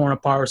got torn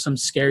apart or some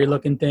scary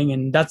looking thing,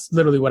 and that's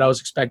literally what I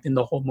was expecting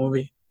the whole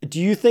movie. Do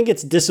you think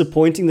it's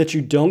disappointing that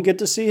you don't get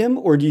to see him,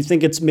 or do you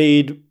think it's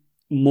made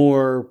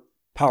more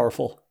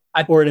powerful?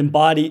 Or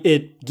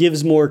it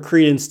gives more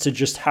credence to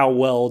just how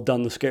well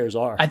done the scares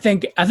are? I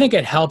think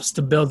it helps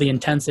to build the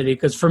intensity,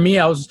 because for me,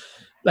 I was,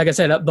 like I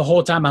said, the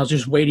whole time I was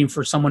just waiting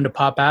for someone to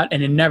pop out,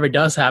 and it never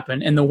does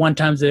happen. And the one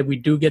times that we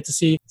do get to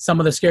see some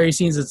of the scary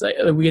scenes, it's like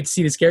we get to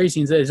see the scary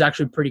scenes, it's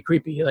actually pretty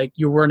creepy. Like,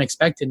 you weren't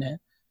expecting it.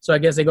 So I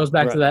guess it goes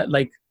back to that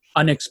like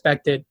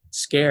unexpected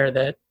scare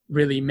that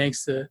really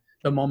makes the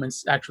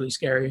moments actually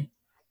scary.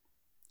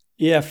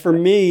 Yeah, for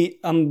me,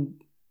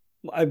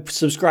 I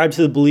subscribe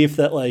to the belief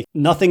that like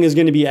nothing is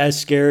going to be as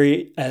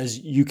scary as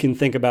you can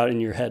think about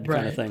in your head,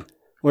 kind of thing.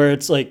 Where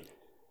it's like,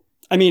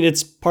 I mean,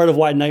 it's part of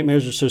why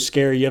nightmares are so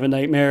scary. You have a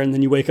nightmare and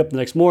then you wake up the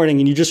next morning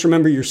and you just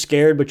remember you're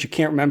scared, but you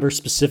can't remember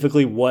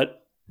specifically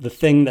what the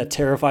thing that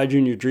terrified you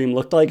in your dream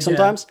looked like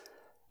sometimes.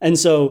 And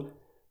so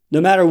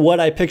no matter what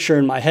I picture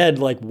in my head,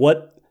 like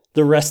what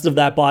the rest of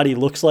that body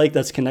looks like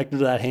that's connected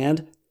to that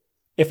hand,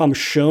 if I'm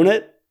shown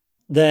it,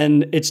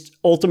 then it's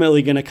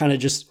ultimately going to kind of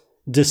just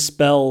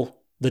dispel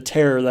the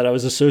terror that I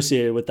was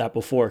associated with that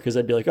before. Because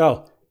I'd be like,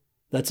 oh,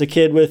 that's a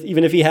kid with,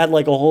 even if he had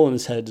like a hole in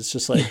his head, it's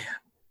just like,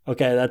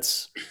 okay,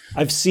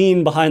 I've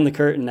seen behind the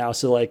curtain now.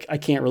 So like, I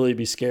can't really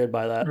be scared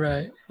by that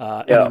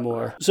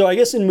anymore. So I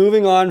guess in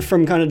moving on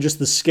from kind of just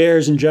the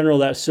scares in general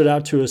that stood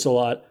out to us a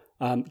lot,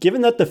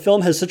 given that the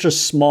film has such a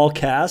small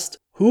cast,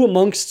 who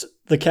amongst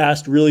the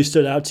cast really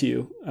stood out to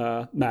you,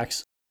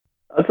 Max?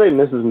 I'd say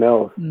Mrs.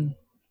 Mills.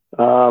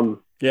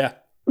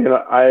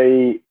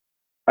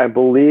 I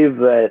believe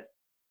that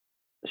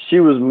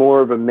she was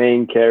more of a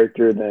main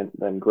character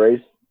than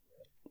Grace.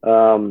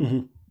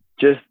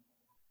 Just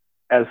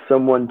as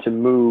someone to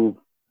move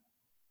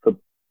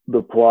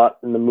the plot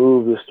and to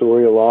move the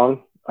story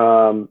along.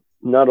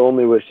 Not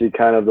only was she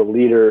kind of the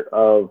leader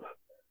of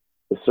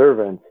the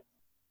servants,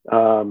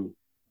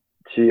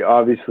 she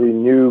obviously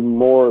knew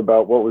more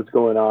about what was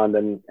going on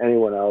than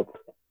anyone else.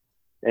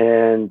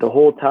 And the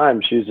whole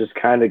time she was just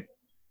kind of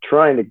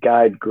trying to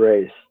guide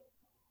Grace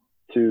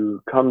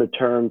to come to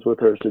terms with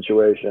her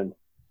situation.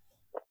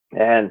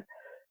 And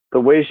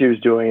the way she was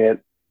doing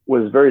it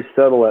was very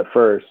subtle at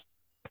first.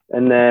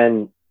 And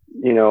then,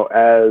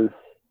 as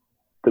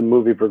the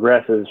movie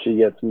progresses, she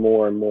gets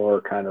more and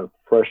more kind of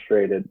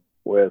frustrated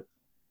with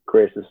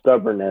Grace's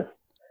stubbornness.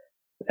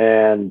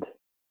 And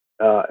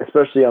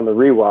especially on the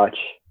rewatch,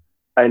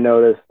 I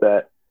noticed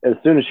that as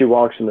soon as she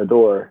walks in the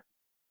door,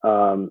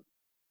 Mrs.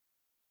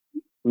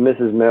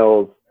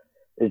 Mills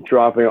is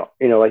dropping,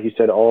 like you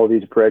said, all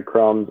these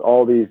breadcrumbs,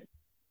 all these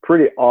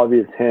pretty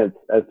obvious hints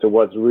as to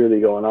what's really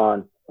going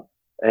on.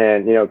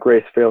 And,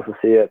 Grace fails to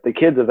see it. The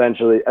kids I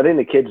think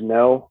the kids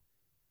know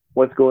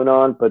what's going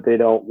on, but they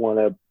don't want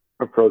to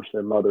approach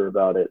their mother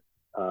about it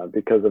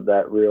because of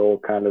that real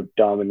kind of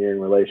domineering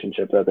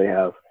relationship that they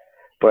have.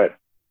 But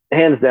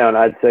hands down,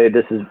 I'd say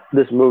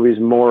this movie's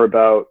more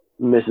about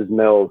Mrs.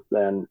 Mills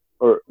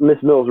or Miss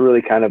Mills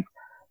really kind of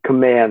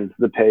commands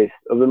the pace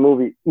of the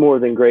movie more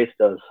than Grace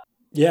does.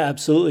 Yeah,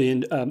 absolutely.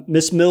 And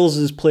Miss Mills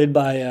is played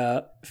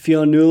by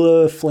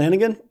Fionnuala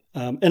Flanagan.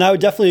 And I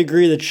would definitely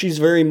agree that she's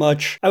very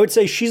much, I would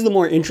say she's the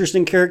more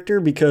interesting character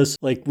because,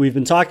 like we've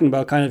been talking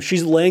about, kind of,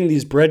 she's laying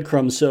these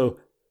breadcrumbs. So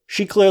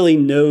she clearly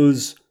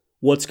knows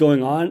what's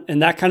going on, and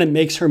that kind of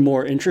makes her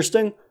more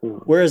interesting.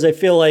 Whereas I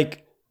feel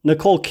like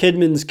Nicole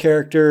Kidman's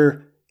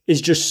character is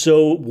just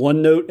so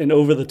one note and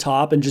over the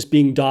top and just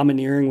being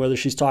domineering, whether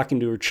she's talking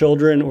to her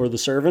children or the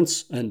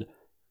servants. And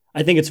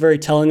I think it's very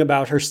telling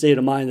about her state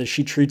of mind that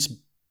she treats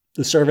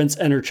the servants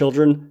and her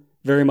children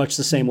very much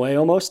the same way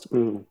almost,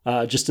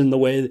 just in the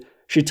way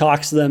she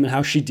talks to them and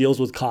how she deals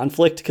with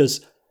conflict.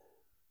 Because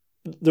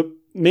the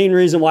main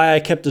reason why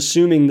I kept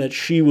assuming that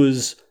she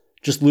was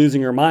just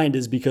losing her mind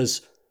is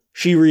because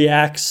she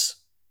reacts,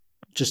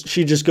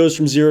 she just goes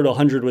from 0 to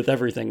 100 with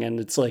everything. And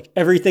it's like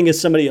everything is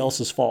somebody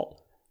else's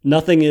fault.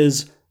 Nothing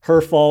is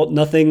her fault.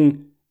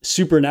 Nothing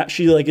supernatural.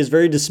 She like is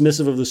very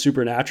dismissive of the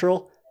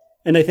supernatural.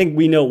 And I think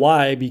we know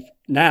why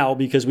now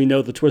because we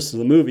know the twist of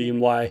the movie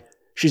and why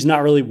she's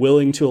not really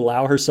willing to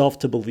allow herself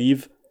to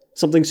believe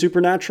something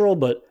supernatural.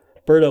 But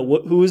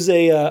Berto, who is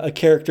a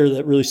character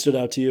that really stood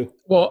out to you?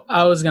 Well,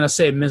 I was gonna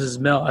say Mrs.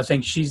 Mill. I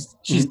think she's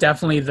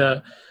definitely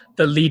the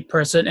lead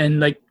person, and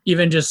like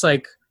even just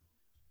like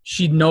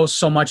she knows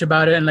so much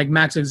about it. And like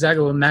Max,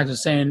 exactly what Max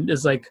was saying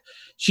is like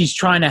she's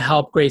trying to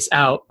help Grace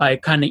out by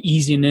kind of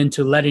easing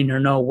into letting her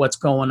know what's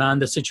going on,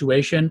 the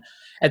situation.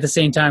 At the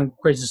same time,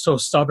 Grace is so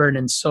stubborn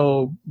and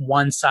so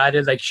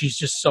one-sided. Like she's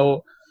just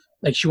so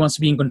like she wants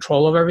to be in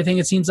control of everything.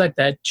 It seems like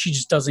that she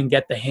just doesn't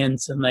get the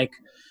hints. And like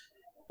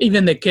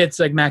even the kids,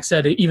 like Max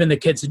said, even the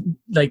kids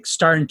like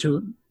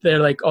they're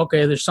like,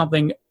 okay, there's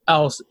something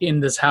else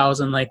in this house.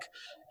 And like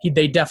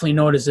they definitely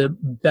notice it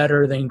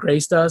better than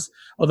Grace does.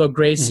 Although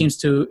Grace seems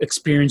to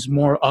experience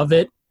more of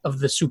it, of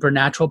the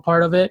supernatural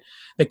part of it.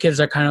 The kids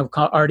are kind of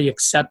already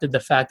accepted the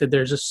fact that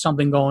there's just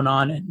something going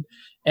on,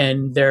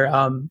 and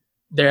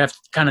they have to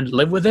kind of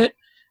live with it.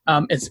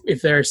 It's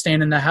if they're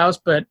staying in the house.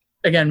 But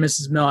again,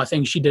 Mrs. Mill, I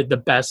think she did the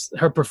best.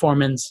 Her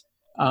performance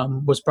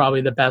was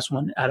probably the best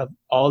one out of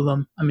all of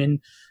them. I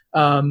mean,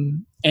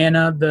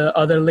 Anna, the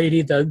other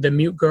lady, the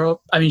mute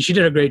girl, I mean, she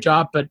did a great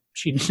job, but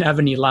she didn't have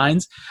any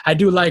lines. I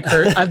do like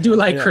her. I do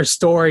like her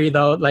story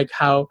though, like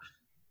how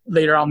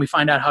later on we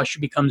find out how she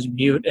becomes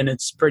mute, and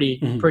it's pretty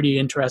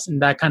interesting.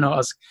 That kind of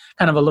was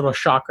kind of a little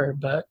shocker,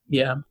 but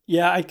yeah.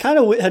 Yeah, I kind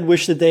of had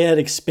wished that they had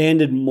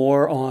expanded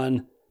more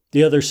on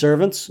the other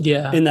servants.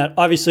 Yeah. In that,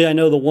 obviously, I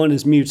know the one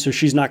is mute, so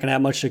she's not going to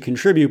have much to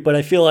contribute, but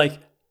I feel like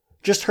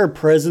just her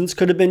presence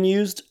could have been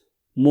used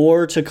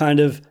more to kind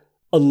of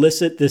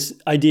elicit this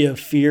idea of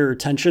fear or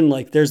tension.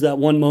 Like there's that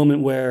one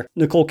moment where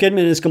Nicole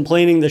Kidman is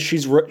complaining that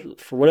she's,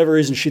 for whatever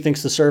reason, she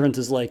thinks the servant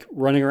is like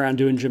running around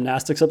doing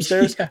gymnastics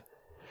upstairs. Yeah.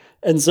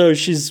 And so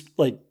she's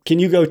like, can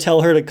you go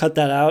tell her to cut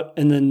that out?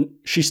 And then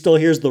she still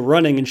hears the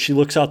running and she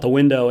looks out the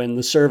window and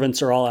the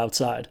servants are all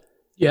outside.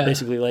 Yeah.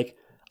 Basically, like,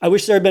 I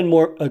wish there had been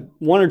more,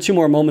 one or two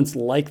more moments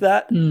like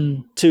that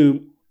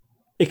to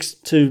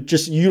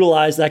just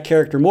utilize that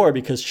character more,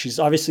 because she's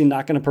obviously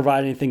not going to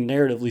provide anything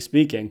narratively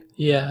speaking.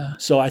 Yeah.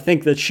 So I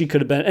think that she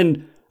could have been,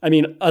 and I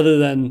mean, other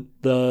than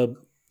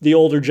the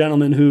older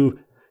gentleman who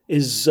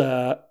is,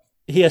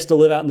 he has to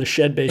live out in the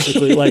shed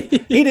basically. Like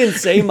he didn't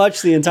say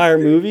much the entire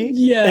movie.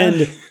 Yeah.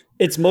 And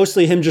it's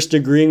mostly him just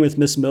agreeing with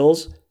Miss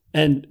Mills.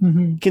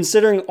 And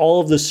considering all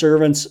of the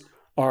servants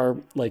are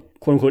like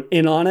quote unquote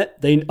in on it,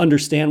 they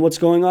understand what's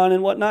going on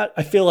and whatnot,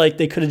 I feel like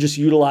they could have just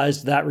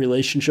utilized that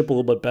relationship a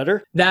little bit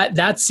better.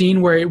 That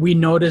scene where we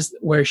noticed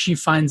where she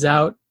finds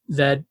out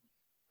that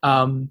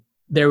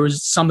there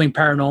was something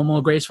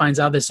paranormal, Grace finds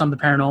out there's something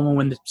paranormal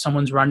when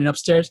someone's running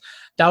upstairs.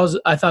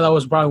 I thought that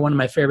was probably one of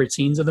my favorite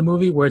scenes of the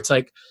movie, where it's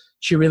like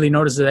she really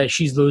notices that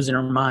she's losing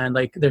her mind,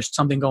 like there's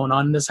something going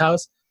on in this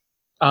house.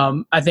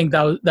 I think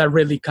that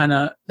really kind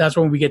of, that's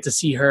when we get to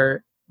see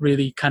her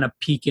really kind of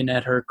peeking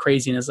at her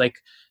craziness. Like,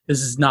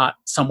 this is not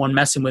someone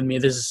messing with me.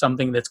 This is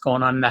something that's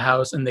going on in the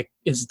house. And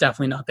it's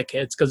definitely not the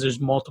kids, because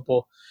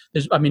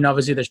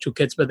obviously there's two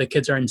kids, but the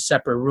kids are in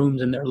separate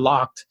rooms and they're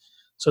locked.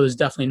 So there's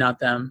definitely not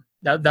them.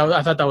 I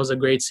thought that was a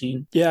great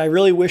scene. Yeah, I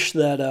really wish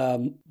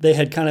that they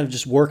had kind of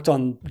just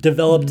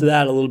developed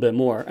that a little bit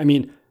more. I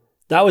mean,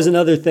 that was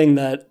another thing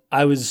why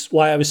I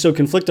was so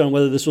conflicted on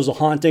whether this was a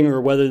haunting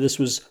or whether this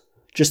was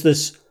just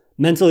this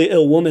mentally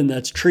ill woman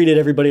that's treated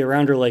everybody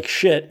around her like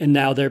shit, and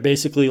now they're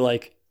basically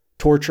like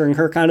torturing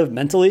her kind of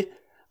mentally.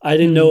 I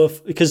didn't know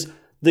because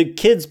the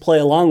kids play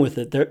along with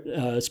it.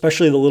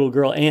 Especially the little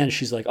girl, Anne,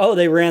 she's like, oh,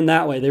 they ran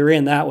that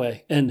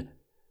way. And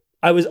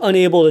I was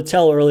unable to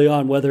tell early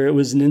on whether it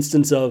was an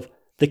instance of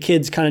the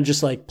kids kind of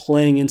just like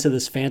playing into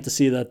this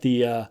fantasy that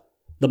the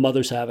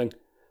mother's having.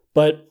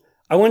 But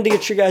I wanted to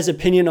get your guys'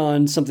 opinion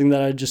on something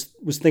that I just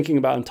was thinking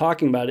about and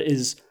talking about,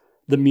 is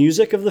the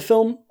music of the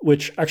film,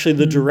 which actually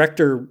the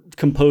director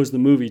composed the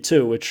movie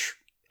too, which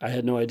I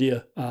had no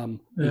idea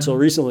until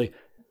recently.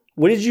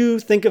 What did you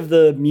think of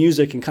the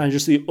music and kind of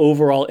just the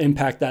overall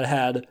impact that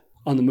had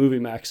on the movie,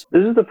 Max?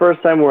 This is the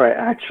first time where I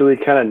actually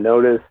kind of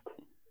noticed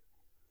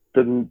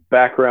the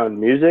background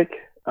music.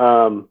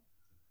 I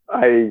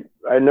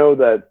know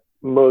that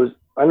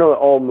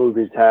all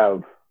movies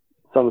have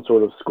some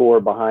sort of score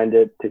behind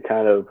it to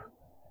kind of,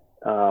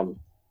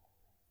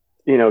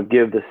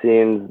 give the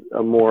scenes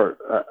a more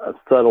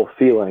subtle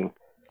feeling,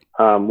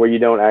 where you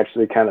don't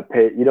actually kind of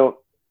pay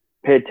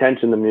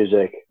attention to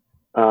music,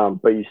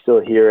 but you still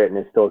hear it and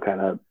it still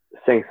kind of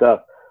syncs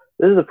up.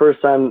 This is the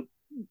first time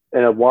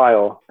in a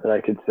while that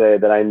I could say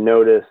that I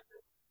noticed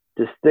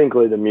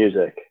distinctly the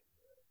music.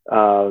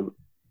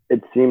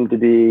 It seemed to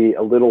be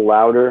a little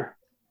louder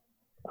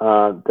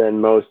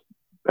than most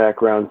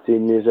background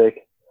scene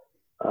music.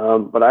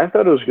 But I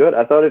thought it was good.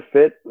 I thought it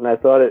fit, and I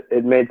thought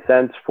it made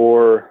sense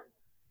for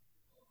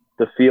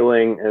the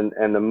feeling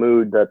and the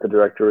mood that the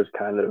director was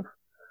kind of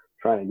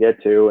trying to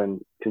get to. And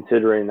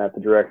considering that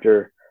the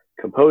director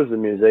composed the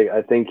music,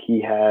 I think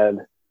he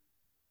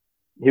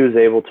was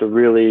able to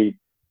really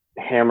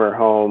hammer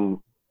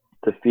home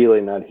the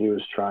feeling that he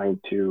was trying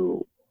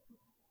to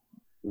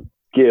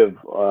give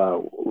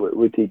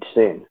with each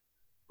scene,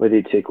 with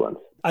each sequence.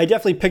 I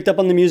definitely picked up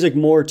on the music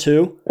more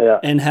too, yeah,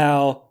 and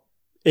how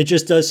it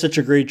just does such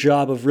a great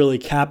job of really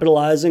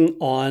capitalizing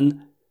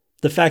on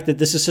the fact that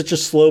this is such a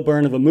slow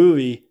burn of a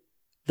movie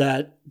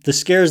that the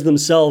scares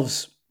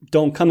themselves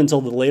don't come until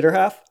the later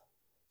half.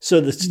 So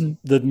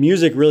the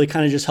music really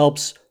kind of just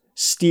helps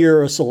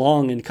steer us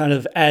along and kind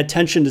of add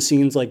tension to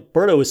scenes, like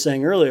Berto was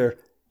saying earlier,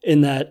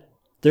 in that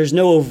there's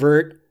no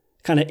overt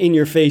kind of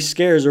in-your-face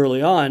scares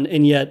early on,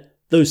 and yet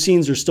those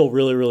scenes are still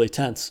really, really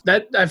tense.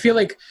 That I feel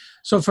like,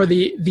 so for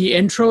the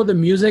intro, the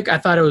music, I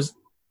thought it was,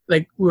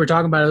 like we were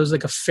talking about, it was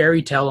like a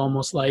fairy tale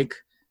almost. Like,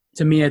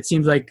 to me, it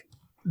seems like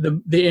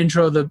the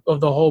intro of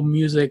the whole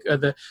music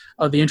of the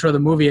intro of the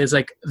movie is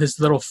like this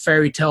little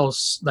fairy tale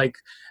like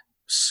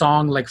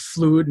song, like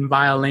flute and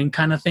violin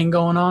kind of thing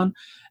going on.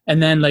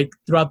 And then like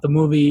throughout the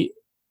movie,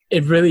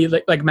 it really,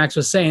 like Max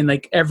was saying,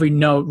 like every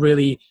note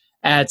really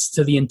adds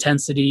to the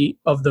intensity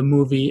of the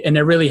movie, and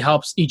it really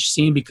helps each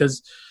scene,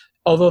 because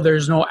although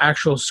there's no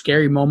actual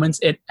scary moments,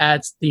 it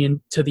adds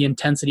to the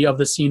intensity of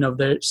the scene of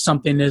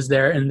something is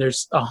there and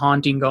there's a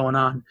haunting going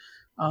on.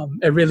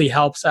 It really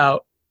helps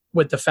out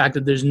with the fact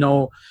that there's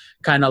no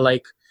kind of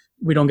like,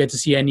 we don't get to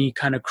see any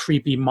kind of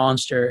creepy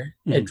monster.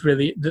 Mm-hmm. It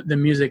really, the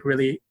music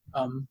really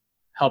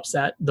helps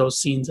those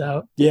scenes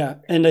out. Yeah.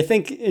 And I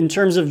think in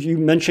terms of you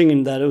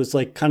mentioning that it was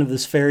like kind of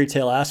this fairy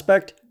tale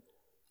aspect,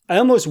 I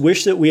almost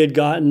wish that we had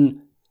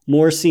gotten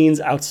more scenes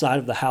outside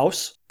of the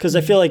house, because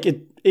I feel like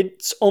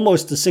it's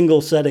almost a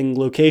single setting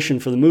location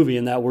for the movie,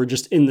 in that we're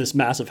just in this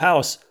massive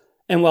house.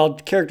 And while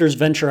characters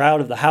venture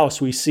out of the house,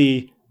 we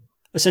see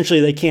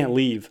essentially they can't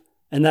leave.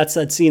 And that's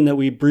that scene that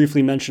we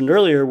briefly mentioned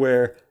earlier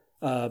where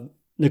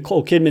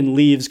Nicole Kidman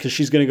leaves because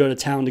she's going to go to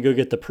town to go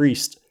get the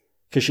priest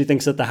because she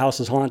thinks that the house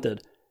is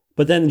haunted.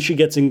 But then she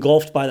gets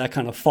engulfed by that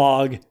kind of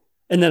fog.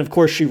 And then, of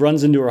course, she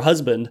runs into her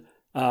husband.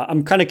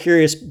 I'm kind of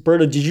curious,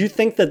 Berta, did you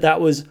think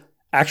that was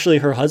actually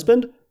her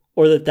husband,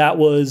 or that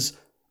was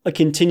a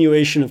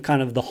continuation of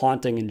kind of the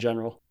haunting in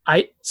general?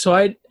 I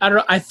don't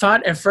know. I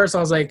thought at first,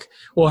 I was like,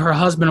 well, her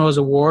husband was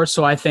a war,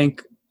 so I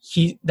think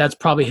that's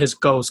probably his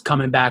ghost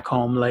coming back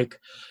home. Like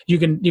you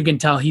can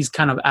tell he's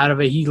kind of out of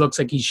it. He looks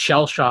like he's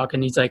shell shocked,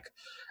 and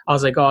I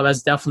was like, oh,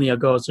 that's definitely a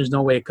ghost. There's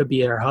no way it could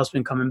be her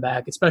husband coming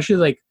back. Especially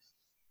like,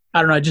 I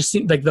don't know, it just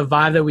seemed like the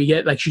vibe that we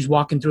get, like she's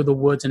walking through the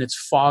woods and it's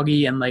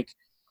foggy, and like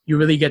you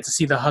really get to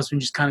see the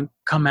husband just kind of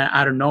come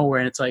out of nowhere,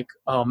 and it's like,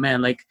 oh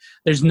man, like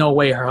there's no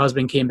way her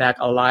husband came back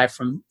alive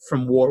from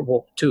World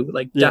War II.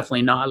 Like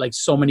definitely not. Like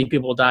so many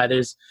people died.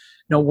 There's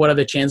what are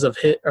the chances of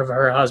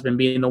her husband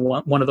being the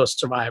one of those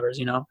survivors,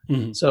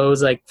 Mm-hmm. So it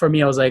was like, for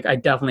me, I was like, I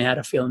definitely had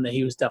a feeling that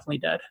he was definitely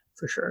dead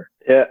for sure.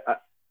 Yeah.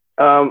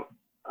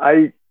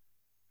 I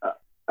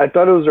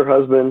thought it was her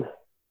husband.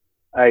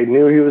 I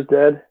knew he was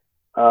dead.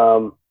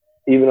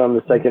 Even on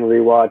the second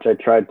rewatch, I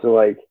tried to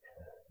like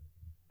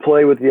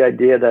play with the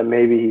idea that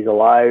maybe he's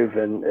alive,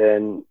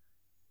 and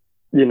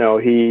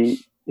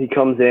he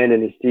comes in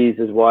and he sees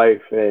his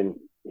wife and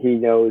he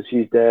knows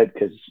she's dead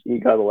because he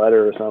got a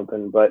letter or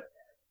something. But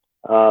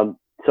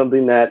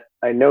something that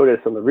I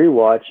noticed on the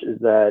rewatch is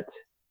that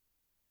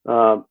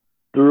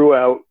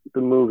throughout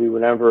the movie,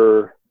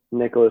 whenever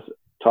Nicholas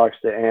talks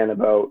to Anne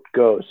about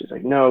ghosts, he's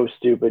like, no,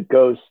 stupid,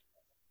 ghosts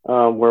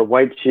wear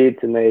white sheets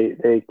and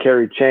they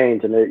carry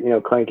chains and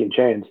they're clanking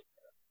chains.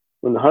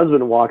 When the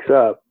husband walks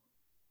up,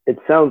 it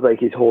sounds like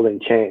he's holding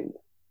chains,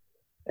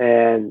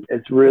 and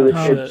it's really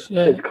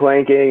it's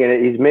clanking,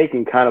 and he's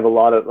making kind of a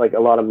lot of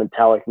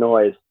metallic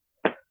noise,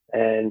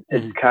 and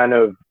it's kind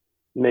of,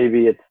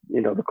 maybe it's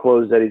the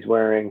clothes that he's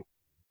wearing,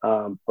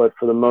 but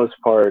for the most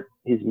part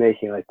he's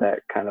making like that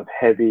kind of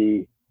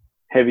heavy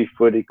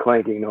footed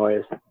clanking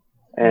noise.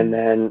 And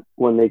then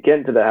when they get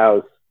into the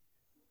house,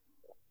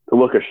 the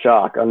look of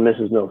shock on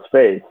Mrs. Mills'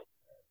 face,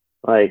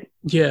 oh,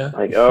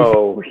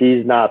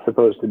 he's not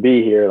supposed to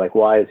be here. Like,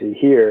 why is he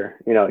here?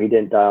 He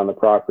didn't die on the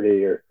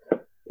property,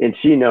 and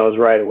she knows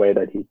right away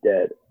that he's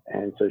dead.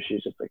 And so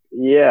she's just like,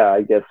 yeah,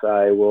 I guess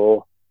I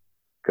will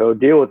go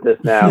deal with this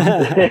now.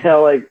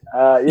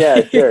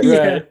 Yeah, sure.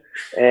 Right.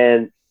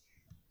 And,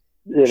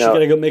 She's got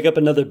to go make up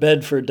another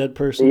bed for a dead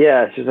person.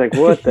 Yeah, she's like,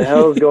 what the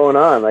hell is going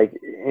on? Like,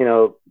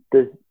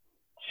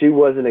 she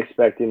wasn't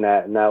expecting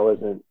that, and that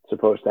wasn't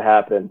supposed to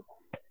happen.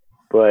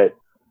 But,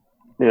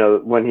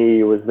 when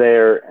he was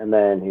there and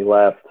then he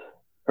left,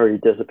 or he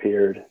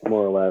disappeared,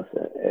 more or less,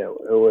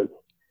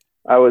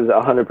 I was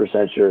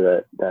 100%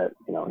 sure that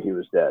he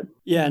was dead.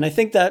 Yeah, and I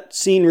think that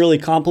scene really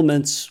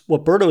complements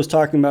what Berto was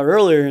talking about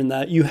earlier, in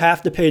that you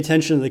have to pay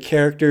attention to the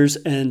characters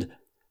and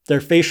their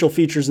facial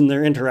features and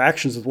their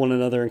interactions with one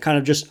another, and kind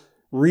of just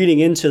reading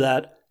into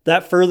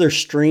that further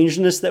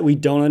strangeness that we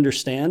don't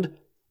understand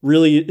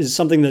really is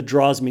something that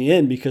draws me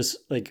in, because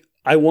like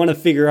I want to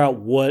figure out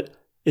what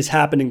is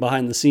happening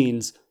behind the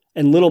scenes.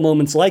 And little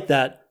moments like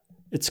that,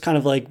 it's kind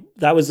of like,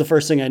 that was the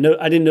first thing I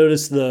didn't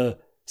notice the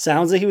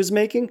sounds that he was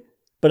making,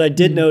 but I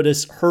did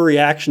notice her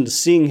reaction to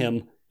seeing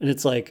him. And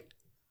it's like,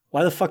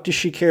 why the fuck does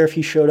she care if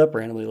he showed up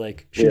randomly?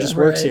 Like, she just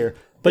works here.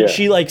 But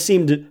she like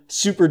seemed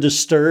super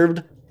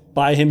disturbed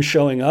by him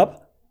showing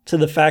up, to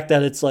the fact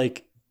that it's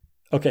like,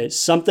 okay,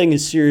 something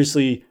is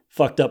seriously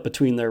fucked up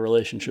between their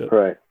relationship.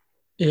 Right.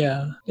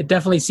 Yeah. It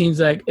definitely seems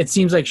like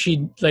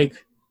she,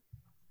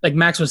 like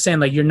Max was saying,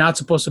 like, you're not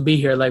supposed to be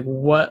here. Like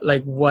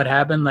what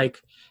happened? Like,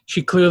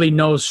 she clearly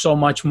knows so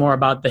much more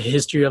about the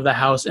history of the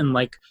house and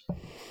like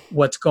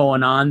what's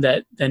going on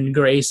than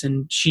Grace.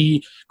 And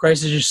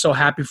Grace is just so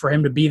happy for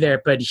him to be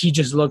there, but he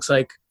just looks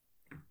like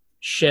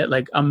shit.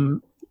 Like,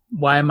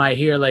 why am I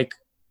here? Like,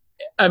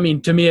 I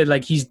mean, to me,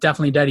 like, he's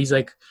definitely dead. He's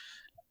like,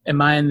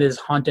 am I in this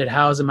haunted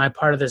house? Am I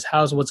part of this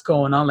house? What's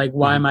going on? Like,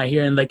 why am I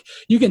here? And like,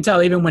 you can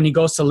tell even when he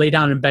goes to lay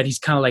down in bed, he's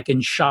kind of like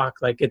in shock.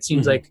 Like, it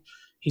seems like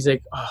he's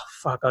like, oh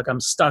fuck, like I'm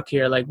stuck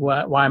here. Like,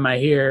 why am I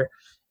here?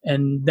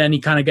 And then he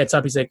kind of gets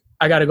up. He's like,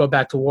 I got to go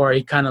back to war.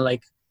 He kind of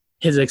like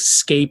his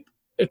escape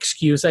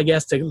excuse, I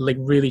guess, to like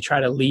really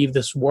try to leave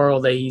this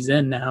world that he's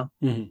in now.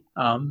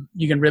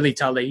 You can really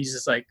tell that he's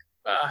just like,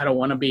 I don't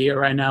want to be here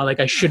right now.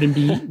 Like, I shouldn't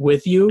be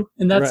with you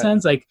in that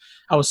sense. Like,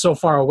 I was so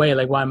far away.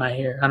 Like, why am I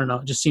here? I don't know.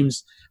 It just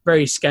seems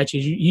very sketchy.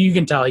 You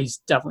can tell he's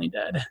definitely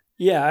dead.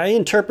 Yeah, I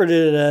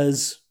interpreted it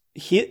as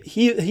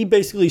he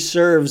basically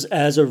serves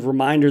as a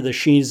reminder that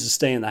she needs to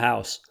stay in the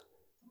house,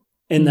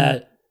 and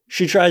that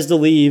she tries to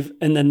leave,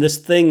 and then this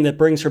thing that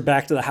brings her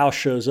back to the house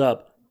shows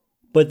up.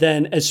 But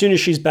then as soon as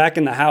she's back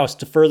in the house,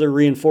 to further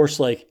reinforce,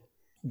 like,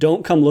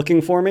 don't come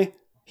looking for me,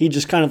 he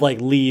just kind of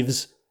like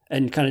leaves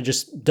and kind of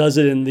just does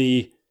it in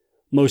the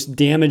most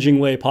damaging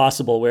way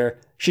possible, where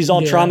she's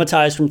all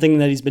traumatized from thinking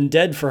that he's been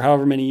dead for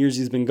however many years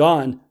he's been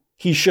gone.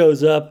 He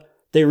shows up,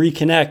 they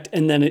reconnect,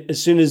 and then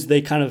as soon as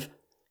they kind of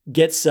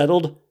get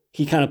settled,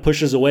 he kind of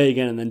pushes away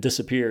again and then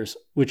disappears,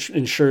 which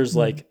ensures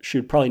like she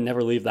would probably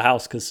never leave the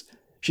house, because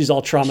she's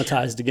all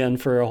traumatized again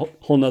for a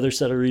whole nother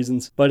set of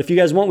reasons. But if you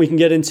guys want, we can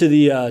get into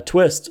the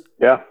twist.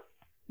 Yeah.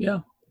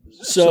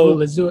 So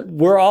let's do it.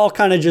 We're all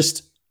kind of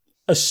just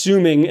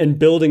assuming and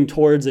building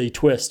towards a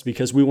twist,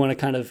 because we want to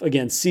kind of,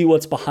 again, see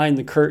what's behind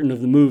the curtain of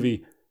the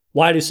movie.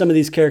 Why do some of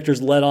these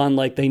characters let on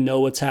like they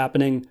know what's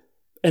happening?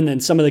 And then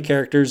some of the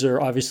characters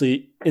are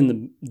obviously in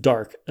the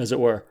dark, as it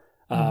were.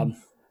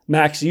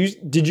 Max,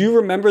 did you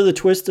remember the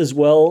twist as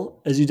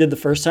well as you did the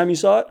first time you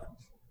saw it?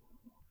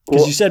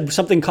 Because you said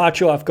something caught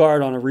you off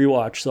guard on a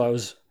rewatch, so I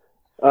was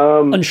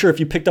unsure if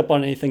you picked up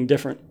on anything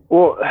different.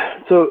 Well,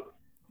 so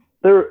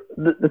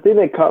the thing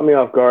that caught me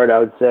off guard, I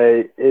would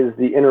say, is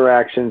the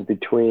interactions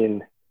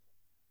between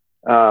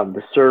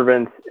the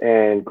servants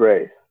and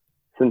Grace.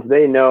 Since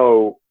they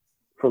know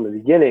from the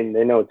beginning,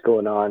 they know what's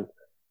going on.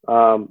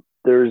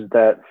 There's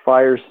that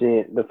fire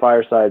scene, the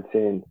fireside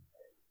scene,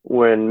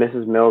 when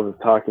Mrs. Mills is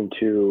talking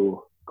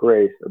to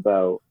Grace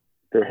about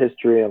their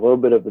history and a little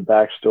bit of the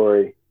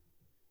backstory.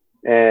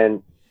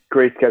 And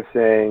Grace kept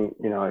saying,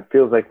 it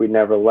feels like we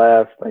never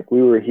left, like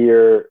we were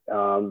here.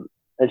 And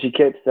she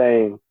kept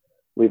saying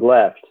we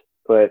left.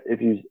 But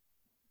if you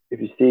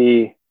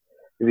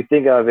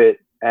think of it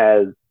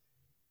as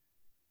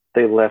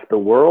they left the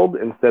world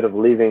instead of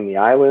leaving the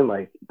island,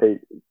 like they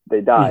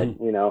died,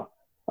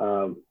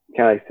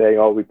 kind of like saying,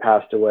 oh, we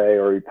passed away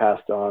or we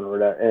passed on or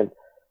whatever. And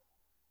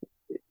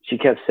she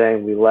kept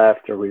saying we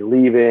left or we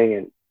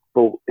leaving,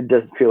 but it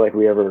doesn't feel like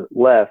we ever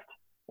left.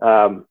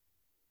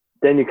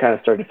 Then you kind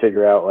of start to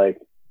figure out like,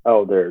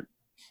 oh, they're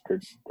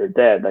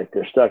dead, like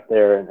they're stuck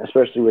there, and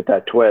especially with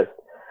that twist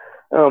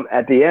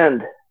at the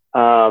end.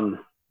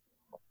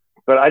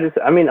 But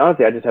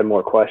honestly, I just had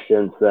more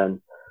questions than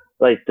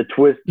like the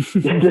twist.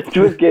 The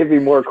twist gave me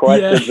more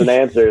questions than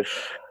answers.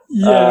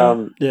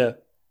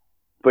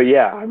 But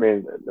yeah, I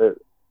mean,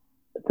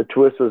 the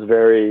twist was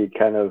very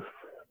kind of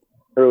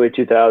early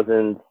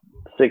 2000s,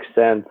 Sixth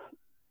Sense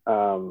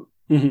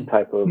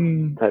type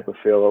of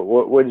feel.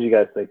 What did you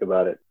guys think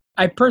about it?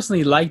 I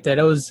personally liked it.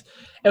 It was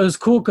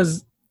cool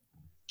because,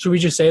 should we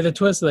just say the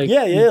twist? Like,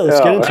 yeah,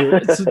 let's get into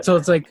it. So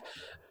it's like,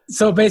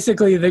 so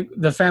basically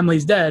the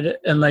family's dead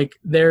and like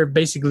they're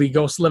basically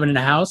ghosts living in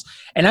a house.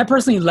 And I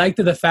personally liked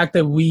the fact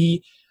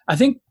that I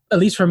think at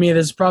least for me,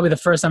 this is probably the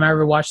first time I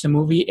ever watched a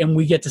movie, and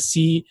we get to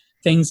see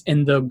things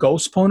in the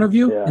ghost point of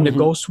view, in the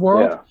ghost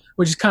world,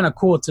 which is kind of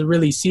cool to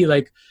really see.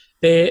 Like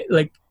they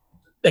like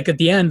at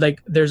the end,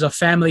 like there's a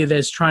family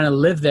that's trying to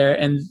live there,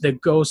 and the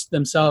ghosts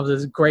themselves,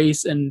 as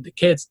Grace and the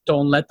kids,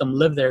 don't let them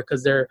live there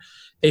because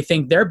they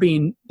think they're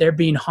being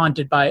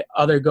haunted by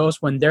other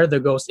ghosts when they're the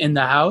ghost in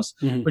the house,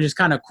 which is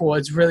kind of cool.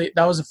 It's really,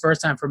 that was the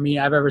first time for me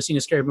I've ever seen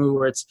a scary movie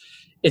where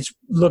it's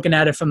looking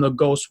at it from the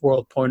ghost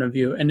world point of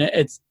view, and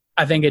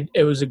I think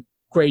it was a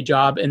great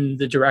job in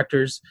the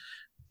director's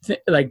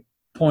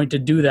point to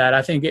do that.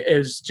 I think it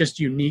was just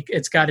unique.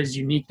 It's got its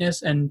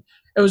uniqueness, and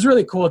it was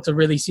really cool to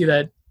really see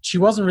that she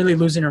wasn't really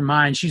losing her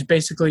mind. She's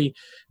basically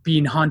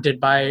being haunted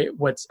by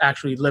what's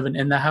actually living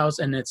in the house,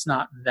 and it's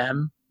not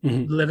them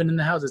living in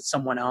the house. It's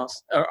someone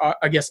else, or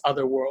I guess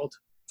other world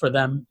for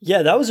them.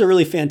 Yeah, that was a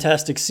really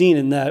fantastic scene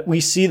in that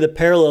we see the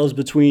parallels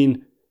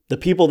between the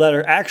people that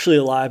are actually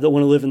alive that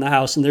want to live in the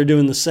house, and they're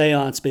doing the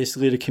seance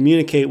basically to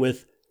communicate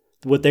with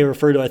what they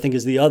refer to, I think,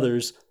 as the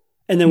others.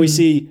 And then we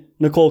see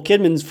Nicole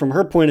Kidman's, from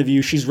her point of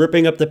view, she's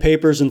ripping up the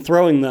papers and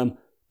throwing them,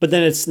 but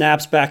then it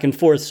snaps back and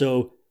forth.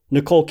 So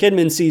Nicole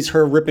Kidman sees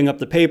her ripping up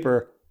the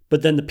paper,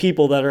 but then the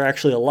people that are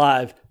actually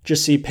alive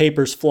just see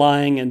papers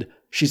flying, and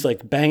she's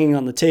like banging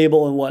on the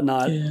table and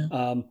whatnot.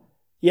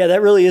 Yeah,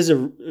 that really is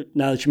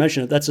now that you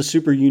mention it, that's a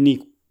super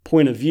unique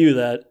point of view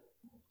that,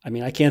 I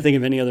mean, I can't think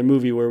of any other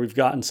movie where we've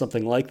gotten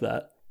something like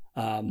that.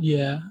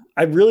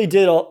 I really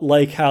did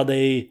like how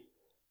they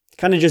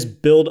kind of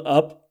just build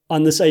up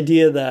on this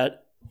idea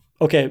that,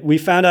 okay, we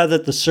found out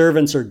that the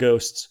servants are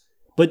ghosts,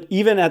 but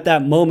even at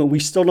that moment, we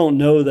still don't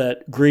know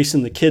that Grace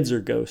and the kids are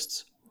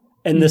ghosts.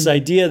 And this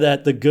idea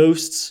that the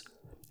ghosts,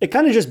 it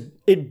kind of just,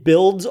 it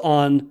builds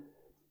on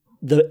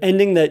the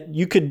ending that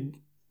you could,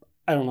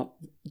 I don't know,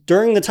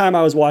 during the time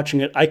I was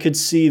watching it, I could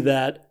see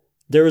that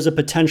there was a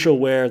potential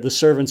where the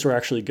servants were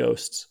actually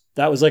ghosts.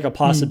 That was like a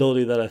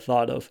possibility that I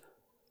thought of.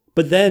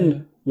 But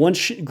then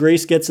once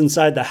Grace gets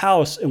inside the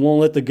house and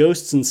won't let the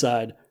ghosts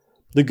inside,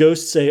 the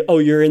ghosts say, oh,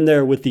 you're in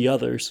there with the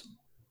others.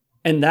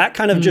 And that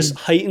kind of just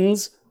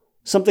heightens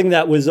something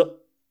that was,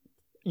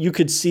 you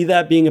could see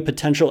that being a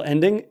potential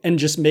ending, and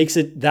just makes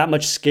it that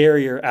much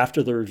scarier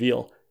after the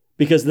reveal.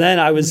 Because then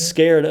I was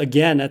scared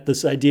again at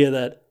this idea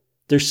that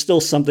there's still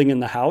something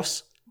in the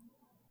house.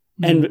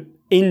 And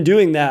in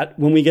doing that,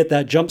 when we get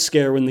that jump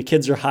scare, when the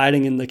kids are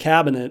hiding in the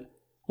cabinet,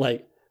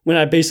 like when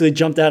I basically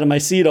jumped out of my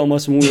seat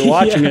almost when we were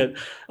watching it,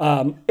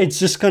 it's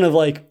just kind of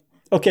like,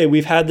 okay,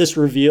 we've had this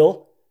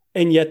reveal,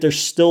 and yet there's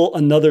still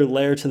another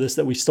layer to this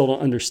that we still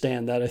don't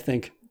understand, that I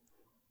think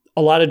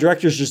a lot of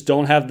directors just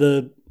don't have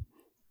the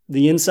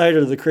insight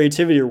or the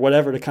creativity or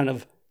whatever to kind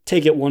of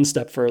take it one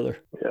step further.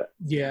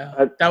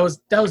 Yeah. That was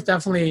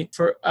definitely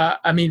for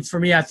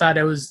me, I thought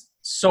it was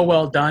so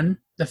well done.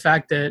 The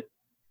fact that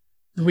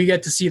we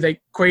get to see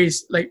like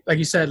Grace, like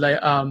you said,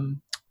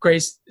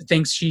 Grace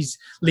thinks she's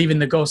leaving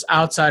the ghost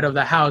outside of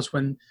the house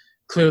when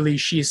clearly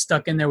she's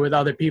stuck in there with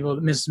other people.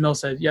 Mrs.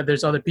 Mills said, yeah,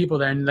 there's other people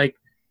there. And like,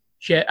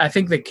 I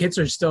think the kids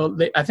are still,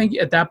 I think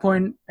at that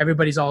point,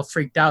 everybody's all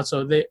freaked out.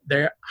 So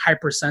they're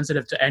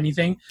hypersensitive to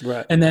anything.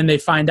 Right. And then they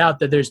find out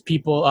that there's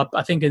people up,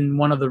 I think in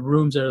one of the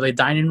rooms, or the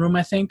dining room,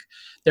 I think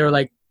they're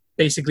like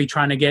basically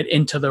trying to get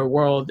into their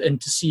world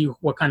and to see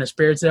what kind of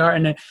spirits they are.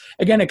 And then,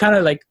 again, it kind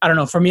of like, I don't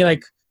know, for me,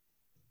 like,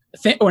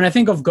 when I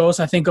think of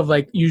ghosts, I think of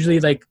like, usually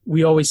like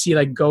we always see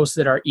like ghosts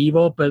that are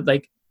evil, but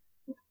like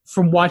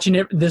from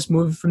watching this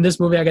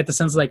movie, I get the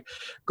sense like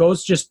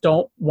ghosts just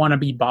don't want to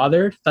be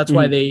bothered. That's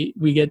why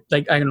we get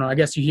like, I don't know, I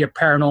guess you hear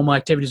paranormal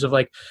activities of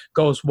like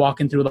ghosts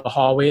walking through the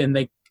hallway, and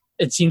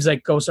it seems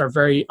like ghosts are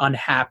very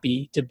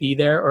unhappy to be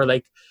there, or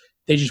like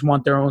they just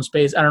want their own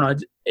space. I don't know.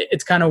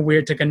 It's kind of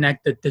weird to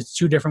connect that there's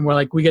two different, where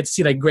like we get to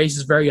see like Grace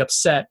is very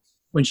upset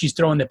when she's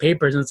throwing the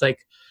papers, and it's like,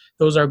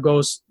 those are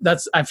ghosts.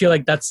 I feel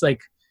like that's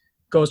like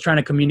ghosts trying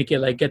to communicate,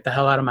 like, get the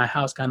hell out of my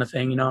house kind of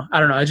thing, you know? I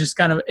don't know.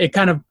 It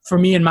kind of, for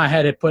me in my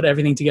head, it put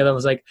everything together. It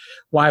was like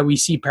why we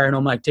see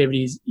paranormal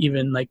activities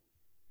even like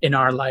in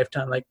our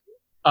lifetime, like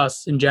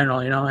us in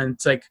general, you know? And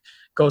it's like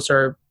ghosts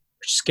are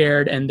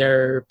scared, and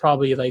they're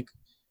probably like,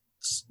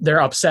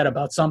 they're upset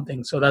about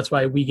something. So that's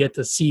why we get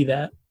to see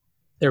that,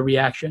 their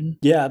reaction.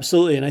 Yeah,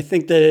 absolutely. And I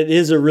think that it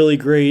is a really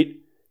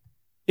great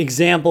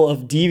example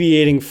of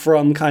deviating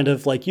from kind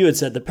of, like you had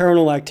said, the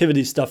paranormal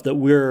activity stuff that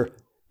we're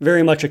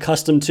very much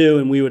accustomed to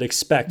and we would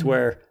expect,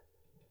 where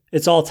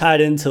it's all tied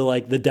into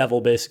like the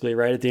devil basically,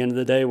 right? At the end of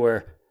the day,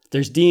 where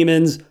there's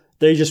demons,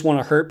 they just want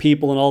to hurt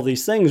people and all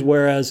these things.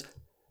 Whereas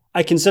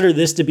I consider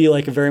this to be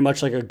like a very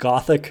much like a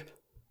gothic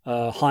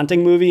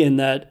haunting movie, in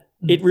that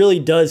it really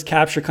does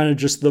capture kind of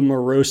just the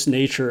morose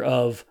nature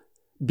of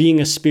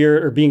being a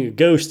spirit or being a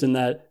ghost, in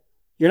that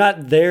you're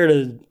not there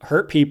to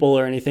hurt people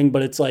or anything,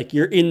 but it's like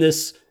you're in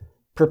this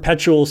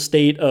perpetual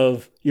state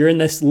of, you're in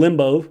this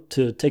limbo,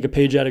 to take a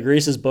page out of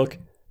Grace's book.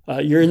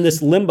 You're in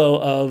this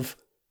limbo of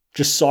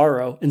just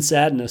sorrow and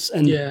sadness.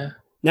 And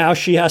now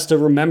she has to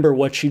remember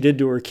what she did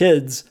to her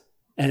kids.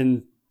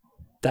 And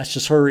that's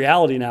just her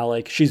reality now.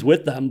 Like, she's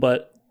with them,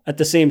 but at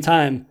the same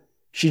time,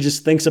 she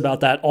just thinks about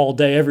that all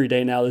day, every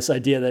day now, this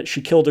idea that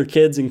she killed her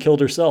kids and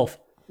killed herself.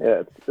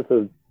 Yeah,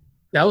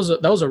 that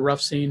was a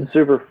rough scene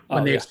super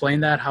when they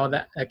explained that, how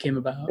that came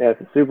about. Yeah,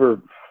 it's a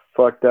super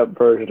fucked up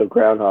version of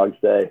Groundhog's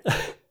Day,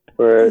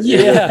 where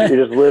Yeah.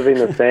 you're just living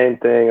the same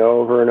thing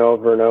over and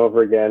over and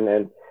over again.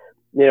 And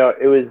there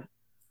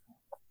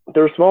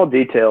were small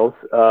details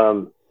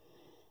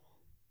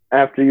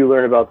after you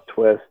learn about the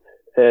twist,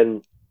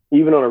 and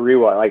even on a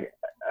rewatch, like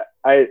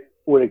I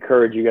would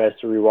encourage you guys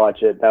to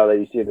rewatch it now that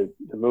you see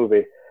the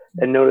movie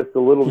and notice the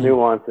little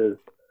nuances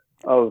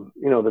of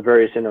the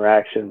various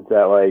interactions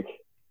that, like,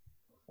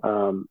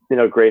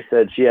 Grace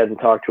said she hadn't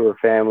talked to her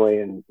family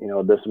in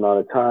this amount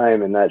of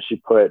time, and that she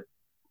put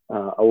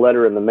a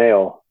letter in the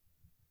mail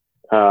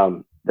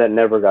that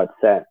never got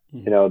sent.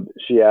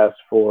 She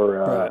asked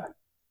for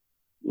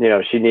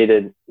she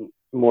needed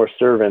more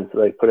servants.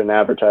 They put an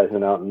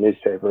advertisement out in the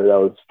newspaper that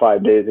was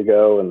 5 days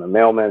ago, and the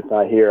mailman's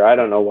not here. I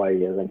don't know why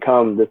he hasn't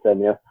come. This, that,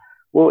 and the other.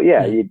 Well,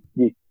 yeah, you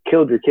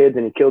killed your kids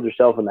and you killed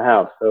yourself in the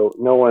house, so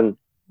no one's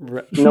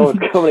coming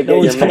to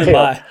get your mail.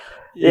 By.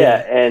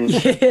 Yeah, and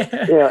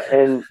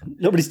and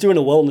nobody's doing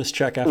a wellness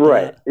check after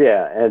right. that.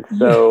 Yeah, and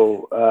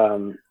so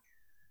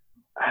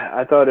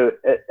I thought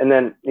and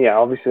then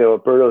obviously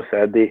what Berto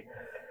said,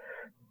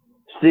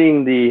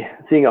 seeing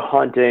a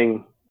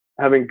haunting,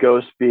 having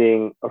ghosts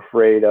being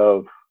afraid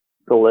of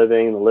the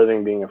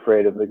living being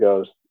afraid of the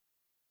ghost.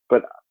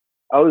 But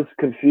I was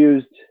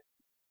confused.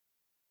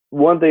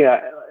 One thing,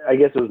 I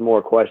guess it was more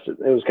a question.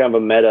 It was kind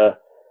of a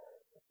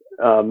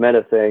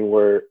meta thing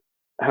where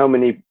how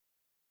many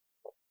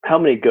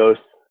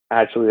ghosts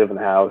actually live in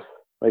the house?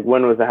 Like,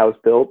 when was the house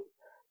built?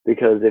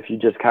 Because if you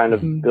just kind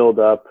of build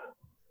up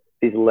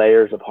these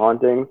layers of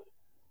hauntings,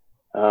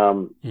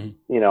 how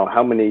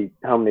many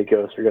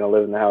ghosts are going to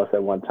live in the house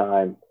at one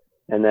time?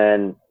 And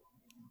then,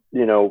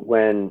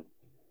 when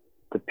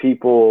the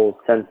people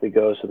sense the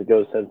ghost or the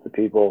ghost sense the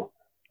people,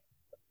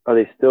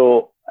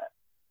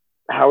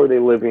 how are they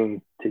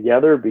living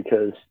together?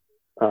 Because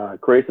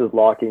Grace is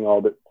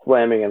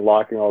slamming and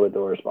locking all the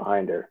doors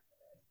behind her.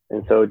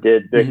 And so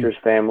did Victor's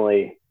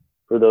family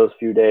for those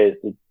few days,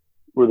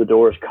 were the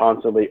doors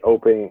constantly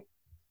opening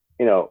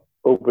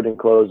and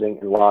closing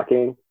and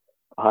locking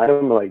behind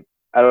them? Like,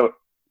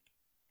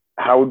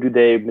 how do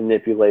they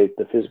manipulate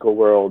the physical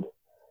world,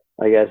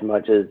 like, as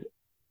much as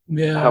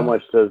how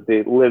much does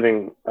the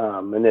living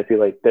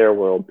manipulate their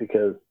world?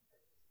 Because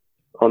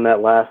on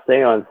that last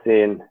seance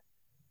scene,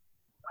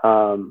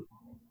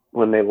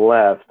 when they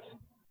left,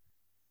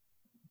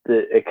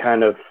 it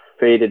kind of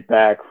faded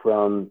back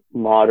from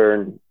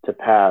modern to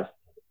past,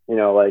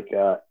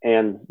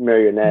 Anne's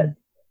marionette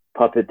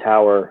puppet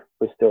tower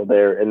was still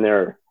there, and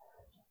her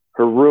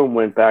room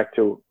went back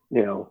to,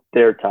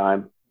 their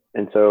time.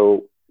 And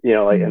so,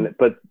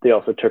 but they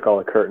also took all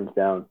the curtains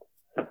down.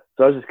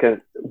 So I was just kind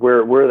of,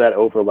 where that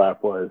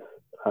overlap was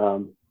a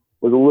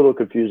little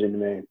confusing to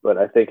me, but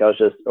I think I was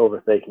just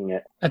overthinking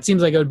it. That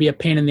seems like it would be a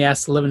pain in the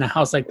ass to live in a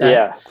house like that.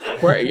 Yeah.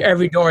 Where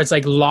every door is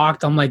like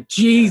locked. I'm like,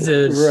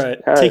 Jesus. Right.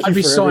 I'd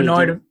be so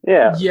annoyed.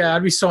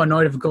 I'd be so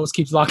annoed if a ghost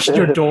keeps locking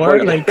your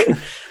door. Like,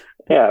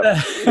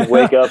 yeah. You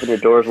wake up and your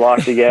door's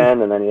locked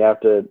again, and then you have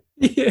to.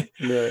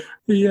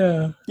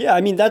 Yeah. Yeah.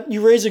 I mean, that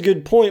you raise a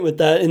good point with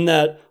that, in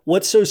that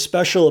what's so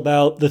special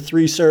about the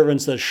 3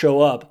 servants that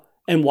show up,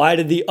 and why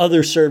did the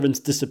other servants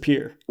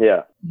disappear?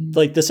 Yeah.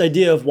 Like, this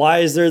idea of why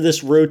is there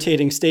this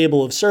rotating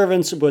stable of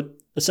servants, but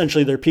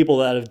essentially they're people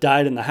that have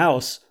died in the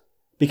house,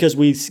 because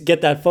we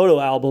get that photo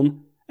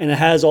album and it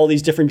has all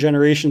these different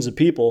generations of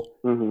people.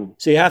 Mm-hmm.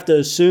 So you have to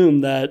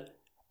assume that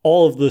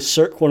all of the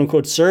quote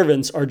unquote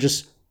servants are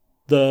just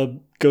the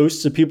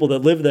ghosts of people that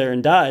lived there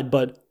and died.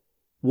 But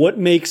what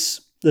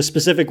makes the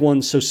specific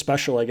ones so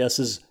special, I guess,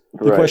 is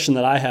the question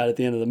that I had at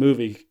the end of the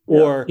movie.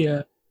 Or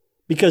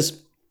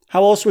because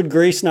how else would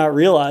Grace not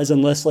realize,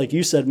 unless, like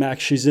you said,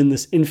 Max, she's in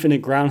this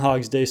infinite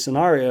Groundhog's Day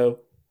scenario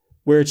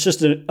where it's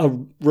just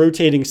a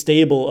rotating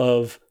stable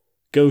of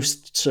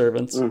ghost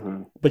servants,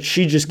 but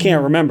she just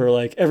can't remember.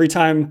 Like, every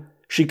time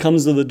she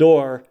comes to the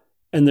door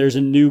and there's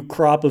a new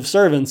crop of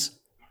servants,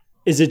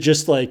 is it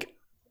just like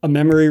a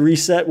memory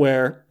reset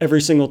where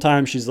every single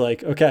time she's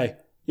like, okay,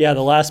 yeah,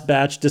 the last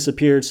batch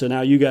disappeared, so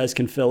now you guys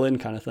can fill in,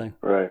 kind of thing.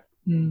 Right.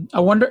 I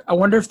wonder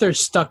if they're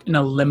stuck in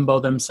a limbo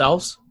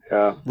themselves.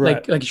 Yeah.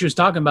 Right. Like she was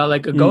talking about,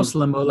 like a ghost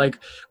limbo, like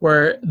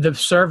where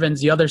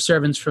the other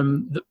servants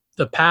from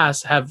the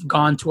past have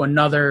gone to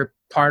another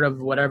part of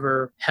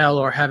whatever hell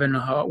or heaven,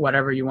 or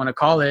whatever you want to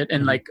call it.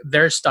 And like,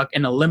 they're stuck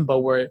in a limbo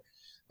where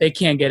they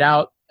can't get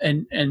out.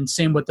 And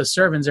same with the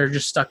servants, they're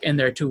just stuck in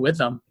there too with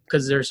them.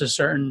 Because there's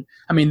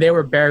they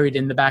were buried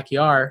in the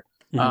backyard,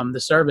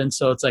 the servants.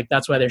 So it's like,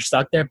 that's why they're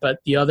stuck there. But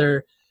the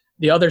other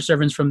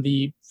servants from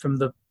the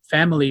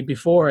family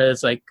before,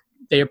 is like,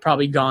 they have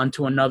probably gone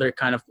to another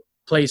kind of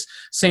place.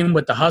 Same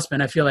with the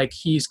husband. I feel like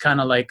he's kind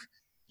of like,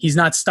 he's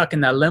not stuck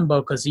in that limbo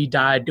because he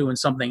died doing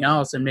something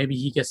else, and maybe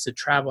he gets to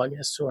travel, I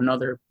guess, to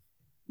another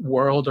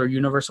world or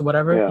universe or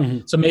whatever. Yeah.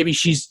 Mhm. So maybe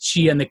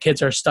she and the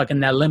kids are stuck in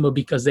that limbo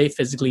because they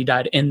physically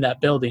died in that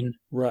building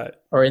Right.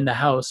 or in the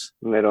house.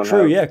 And they don't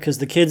True, have, yeah, because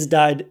the kids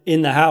died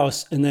in the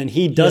house, and then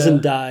he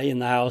doesn't die in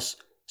the house.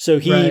 So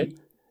Right.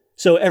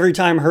 so every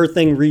time her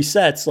thing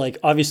resets, like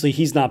obviously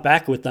he's not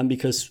back with them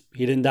because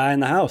he didn't die in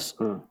the house.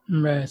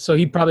 Right. So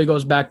he probably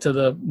goes back to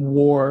the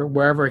war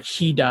wherever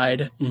he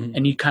died, Mhm.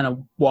 and he kind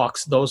of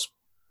walks those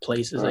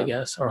places, I Right.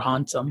 guess, or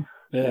haunts them.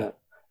 Yeah.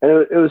 And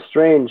it was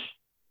strange.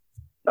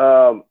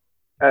 So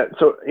at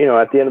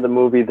the end of the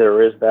movie,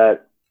 there is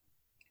that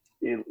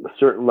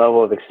certain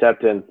level of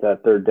acceptance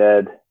that they're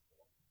dead,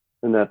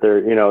 and that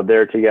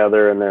they're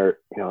together, and they're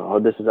oh,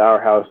 this is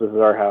our house, this is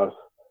our house.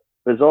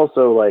 But it's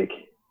also like,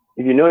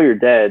 if you know you're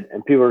dead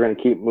and people are going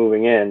to keep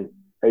moving in,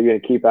 are you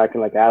going to keep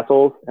acting like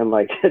assholes and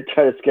like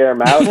try to scare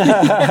them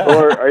out,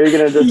 or are you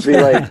going to just be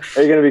like,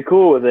 are you going to be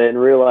cool with it and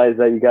realize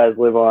that you guys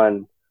live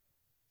on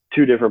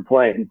two different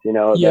planes?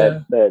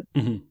 That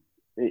Mhm.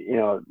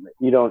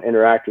 you don't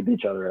interact with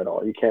each other at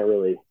all. You can't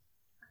really.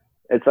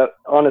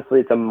 Honestly,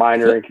 it's a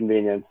minor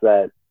inconvenience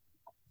that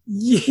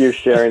you're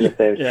sharing the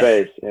same Yeah.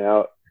 space.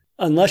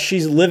 Unless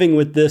she's living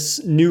with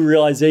this new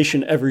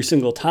realization every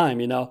single time,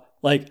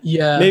 like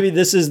Yeah. maybe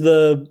this is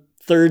the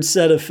third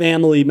set of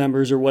family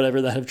members or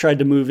whatever that have tried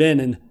to move in,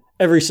 and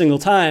every single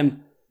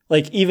time,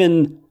 like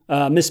even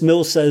Miss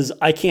Mills says,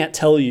 I can't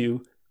tell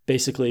you,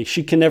 basically.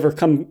 She can never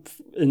come,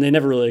 and they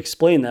never really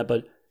explain that,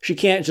 but she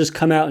can't just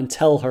come out and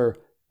tell her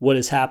what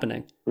is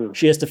happening.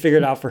 She has to figure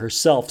it out for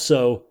herself.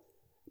 So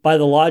by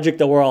the logic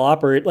that we're all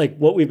operate, like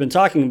what we've been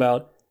talking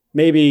about,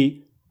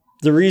 maybe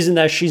the reason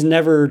that she's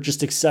never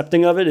just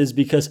accepting of it is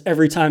because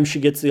every time she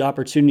gets the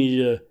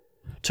opportunity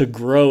to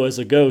grow as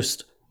a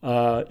ghost,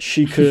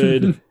 she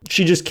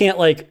just can't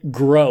like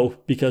grow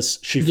because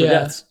she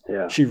forgets.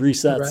 Yeah. She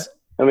resets. Right.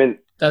 I mean,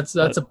 That's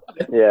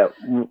yeah.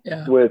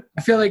 yeah. With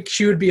I feel like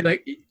she would be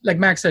like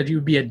Max said, you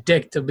would be a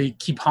dick to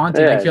keep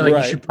haunting. I feel like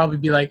right. you should probably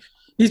be like,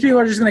 these people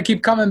are just gonna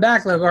keep coming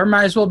back, like, or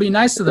might as well be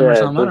nice to them or Yeah,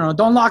 something. I don't know.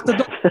 Don't lock the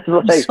door. it's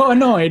I'm like, so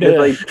annoyed. it's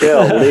like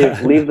chill,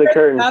 leave the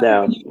curtains Happen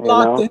down. when you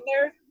locked in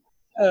there.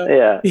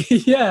 Yeah,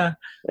 Yeah.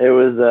 it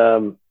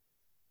was.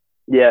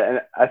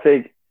 And I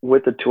think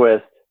with the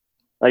twist,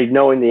 like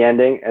knowing the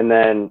ending, and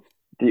then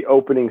the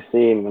opening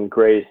scene when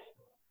Grace,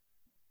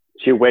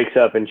 she wakes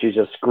up and she's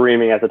just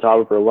screaming at the top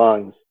of her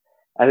lungs.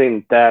 I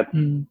think that's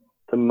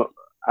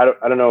I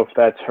don't know if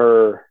that's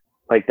her,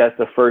 like that's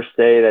the first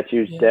day that she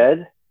was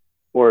dead,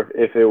 or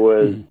if it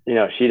was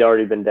she'd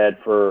already been dead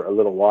for a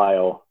little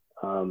while.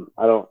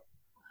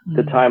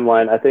 The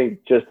timeline, I think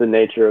just the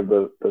nature of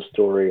the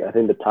story, I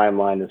think the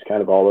timeline is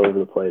kind of all over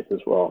the place as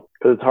well,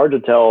 because it's hard to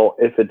tell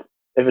if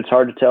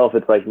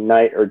it's like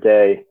night or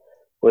day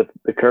with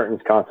the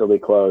curtains constantly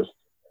closed.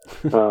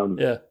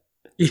 Yeah.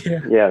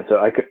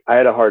 So I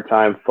had a hard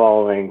time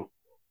following,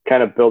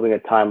 kind of building a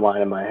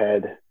timeline in my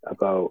head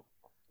about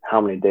how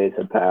many days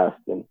had passed,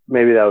 and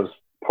maybe that was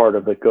part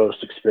of the ghost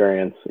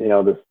experience.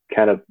 This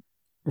kind of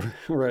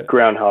right.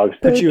 Groundhog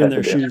Put you in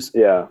their shoes.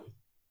 Yeah.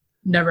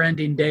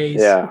 Never-ending days.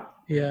 Yeah.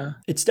 Yeah.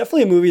 It's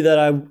definitely a movie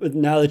that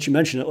now that you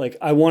mention it, like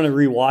I want to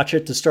rewatch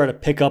it to start to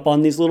pick up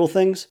on these little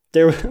things.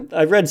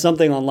 I read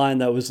something online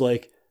that was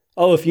like,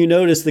 oh, if you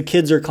notice the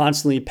kids are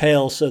constantly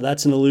pale, so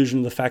that's an illusion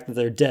of the fact that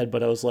they're dead.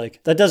 But I was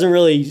like, that doesn't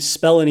really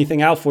spell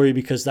anything out for you,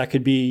 because that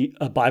could be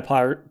a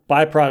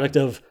byproduct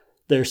of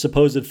their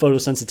supposed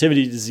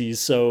photosensitivity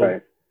disease. So,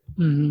 right.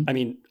 I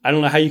mean, I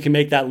don't know how you can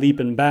make that leap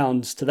and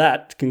bounds to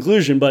that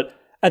conclusion, but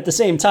at the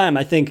same time,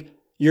 I think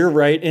you're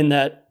right in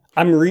that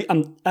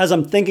as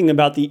I'm thinking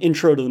about the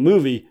intro to the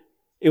movie,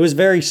 it was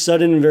very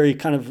sudden and very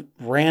kind of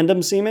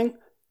random seeming.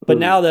 But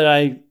now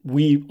that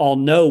we all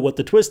know what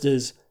the twist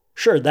is,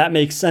 sure, that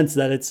makes sense,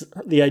 that it's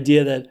the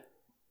idea that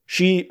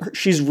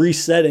she's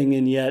resetting,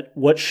 and yet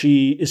what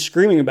she is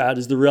screaming about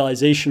is the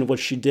realization of what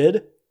she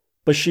did,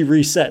 but she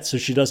resets, so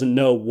she doesn't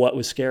know what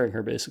was scaring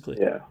her, basically.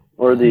 Yeah.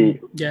 Or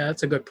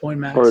that's a good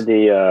point, Max.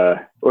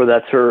 Or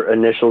that's her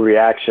initial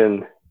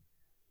reaction.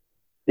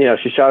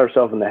 She shot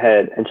herself in the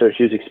head, and so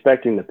she was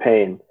expecting the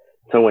pain.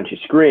 So when she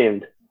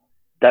screamed,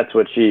 that's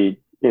what you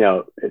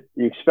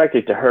expect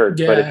it to hurt.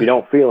 Yeah. But if you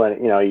don't feel it,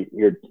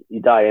 you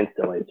die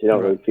instantly. So you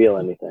don't really feel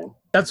anything.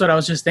 That's what I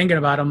was just thinking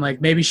about. I'm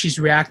like, maybe she's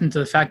reacting to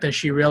the fact that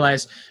she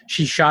realized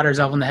she shot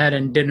herself in the head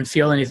and didn't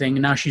feel anything,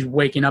 and now she's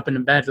waking up in the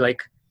bed.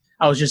 Like,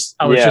 I was just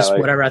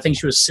whatever. I think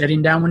she was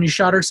sitting down when she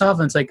shot herself,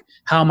 and it's like,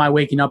 how am I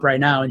waking up right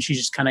now? And she's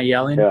just kind of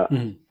yelling. Yeah.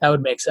 Mm-hmm. That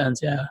would make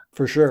sense. Yeah,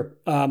 for sure.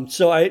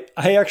 So I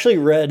actually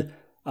read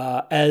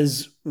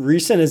as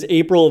recent as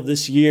April of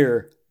this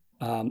year,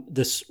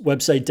 this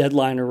website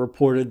Deadliner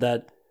reported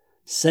that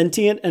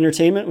Sentient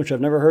Entertainment, which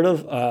I've never heard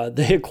of,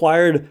 they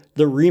acquired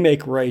the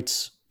remake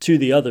rights to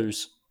The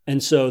Others.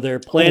 And so they're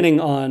planning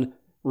on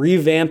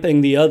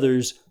revamping The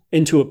Others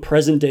into a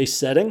present day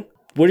setting.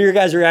 What are your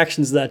guys'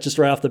 reactions to that just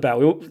right off the bat?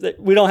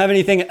 We don't have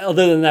anything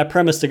other than that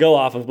premise to go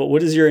off of, but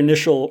what is your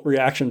initial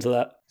reaction to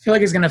that? I feel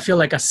like it's going to feel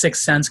like a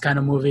Sixth Sense kind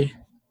of movie.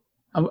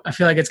 I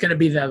feel like it's going to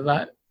be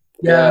that.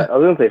 Yeah. I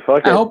was gonna say,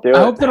 fuck it. I hope do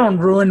it. they don't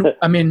ruin.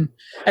 I mean,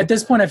 at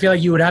this point, I feel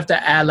like you would have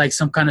to add like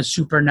some kind of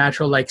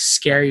supernatural, like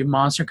scary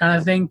monster kind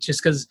of thing,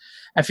 just because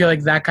I feel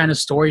like that kind of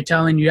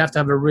storytelling, you have to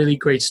have a really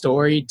great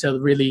story to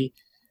really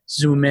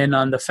zoom in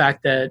on the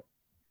fact that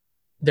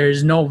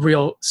there's no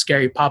real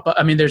scary pop-up.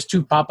 I mean, there's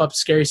 2 pop-up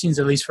scary scenes,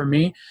 at least for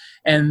me,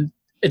 and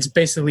it's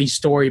basically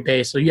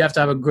story-based. So you have to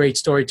have a great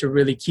story to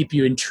really keep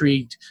you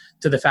intrigued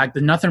to the fact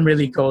that nothing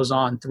really goes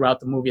on throughout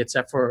the movie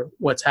except for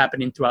what's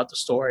happening throughout the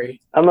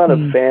story. I'm not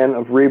a fan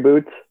of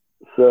reboots,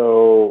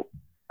 so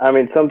I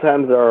mean,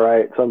 sometimes they're all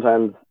right.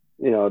 Sometimes,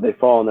 they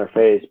fall on their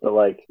face.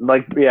 But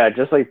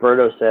just like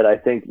Berto said, I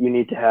think you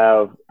need to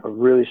have a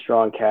really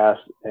strong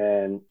cast,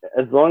 and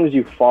as long as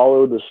you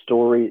follow the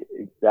story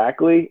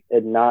exactly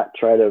and not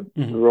try to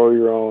throw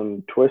your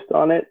own twist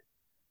on it,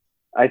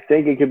 I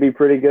think it could be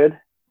pretty good.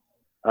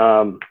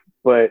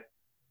 But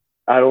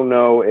I don't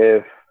know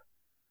if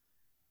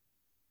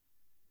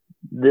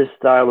this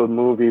style of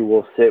movie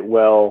will sit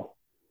well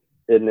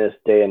in this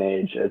day and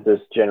age, at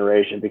this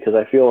generation, because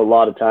I feel a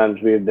lot of times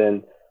we've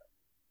been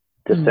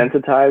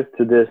desensitized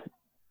to this,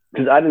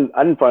 because I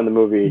didn't find the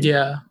movie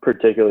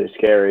particularly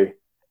scary.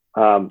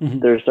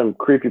 There's some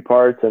creepy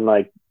parts and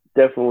like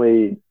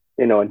definitely,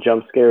 a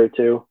jump scare or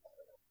two.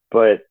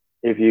 But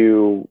if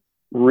you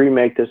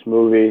remake this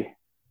movie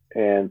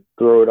and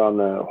throw it on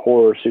the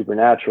horror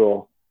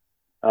supernatural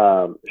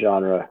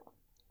genre,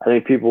 I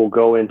think people will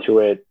go into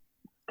it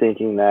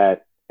thinking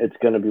that it's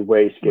going to be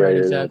way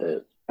scarier than it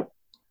is.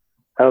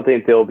 I don't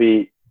think they'll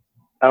be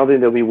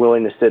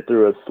willing to sit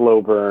through a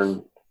slow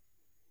burn,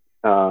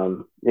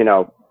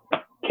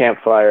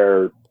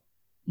 campfire.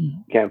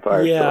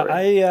 Yeah,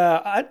 story.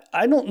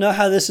 I don't know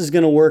how this is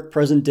going to work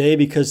present day,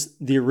 because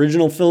the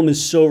original film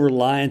is so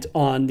reliant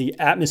on the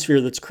atmosphere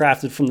that's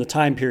crafted from the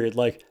time period.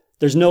 Like,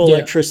 there's no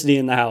electricity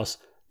in the house.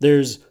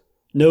 There's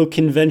no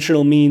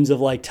conventional means of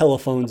like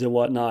telephones and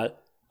whatnot.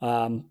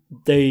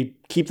 They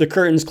keep the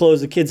curtains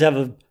closed. The kids have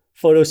a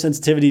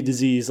photosensitivity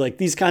disease. Like,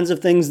 these kinds of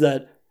things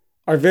that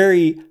are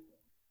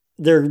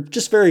they're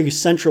just very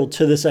central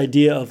to this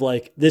idea of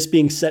like this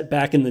being set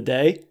back in the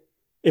day.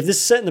 If this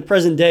is set in the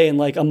present day and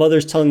like a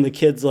mother's telling the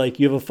kids like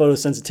you have a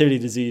photosensitivity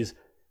disease,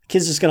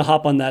 kid's just going to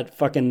hop on that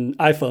fucking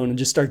iPhone and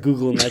just start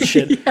Googling that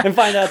shit and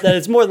find out that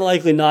it's more than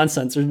likely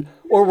nonsense.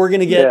 Or we're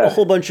going to get a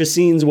whole bunch of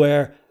scenes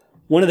where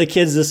one of the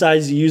kids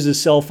decides to use his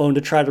cell phone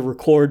to try to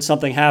record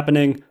something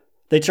happening.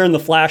 They turn the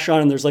flash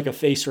on and there's like a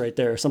face right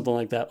there or something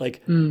like that.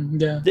 Like,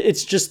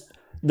 it's just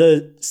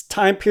the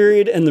time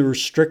period and the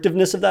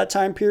restrictiveness of that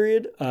time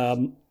period.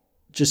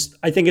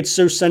 I think it's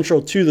so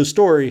central to the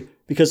story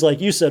because,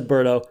 like you said,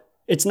 Berto,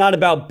 it's not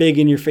about big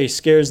in your face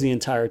scares the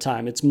entire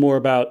time. It's more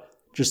about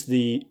just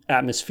the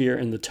atmosphere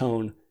and the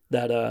tone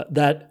that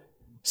that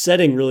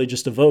setting really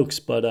just evokes.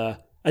 But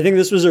I think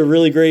this was a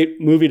really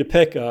great movie to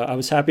pick. I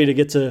was happy to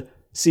get to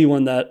see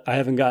one that I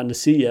haven't gotten to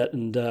see yet.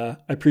 And I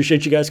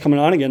appreciate you guys coming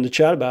on again to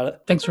chat about it.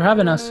 Thanks for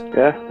having us.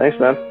 Yeah, thanks,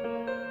 man.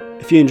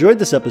 If you enjoyed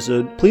this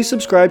episode, please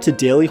subscribe to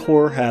Daily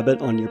Horror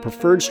Habit on your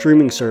preferred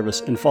streaming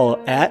service and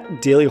follow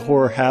 @Daily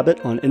Horror Habit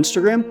on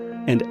Instagram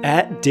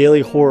and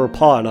 @Daily Horror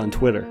Pod on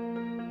Twitter.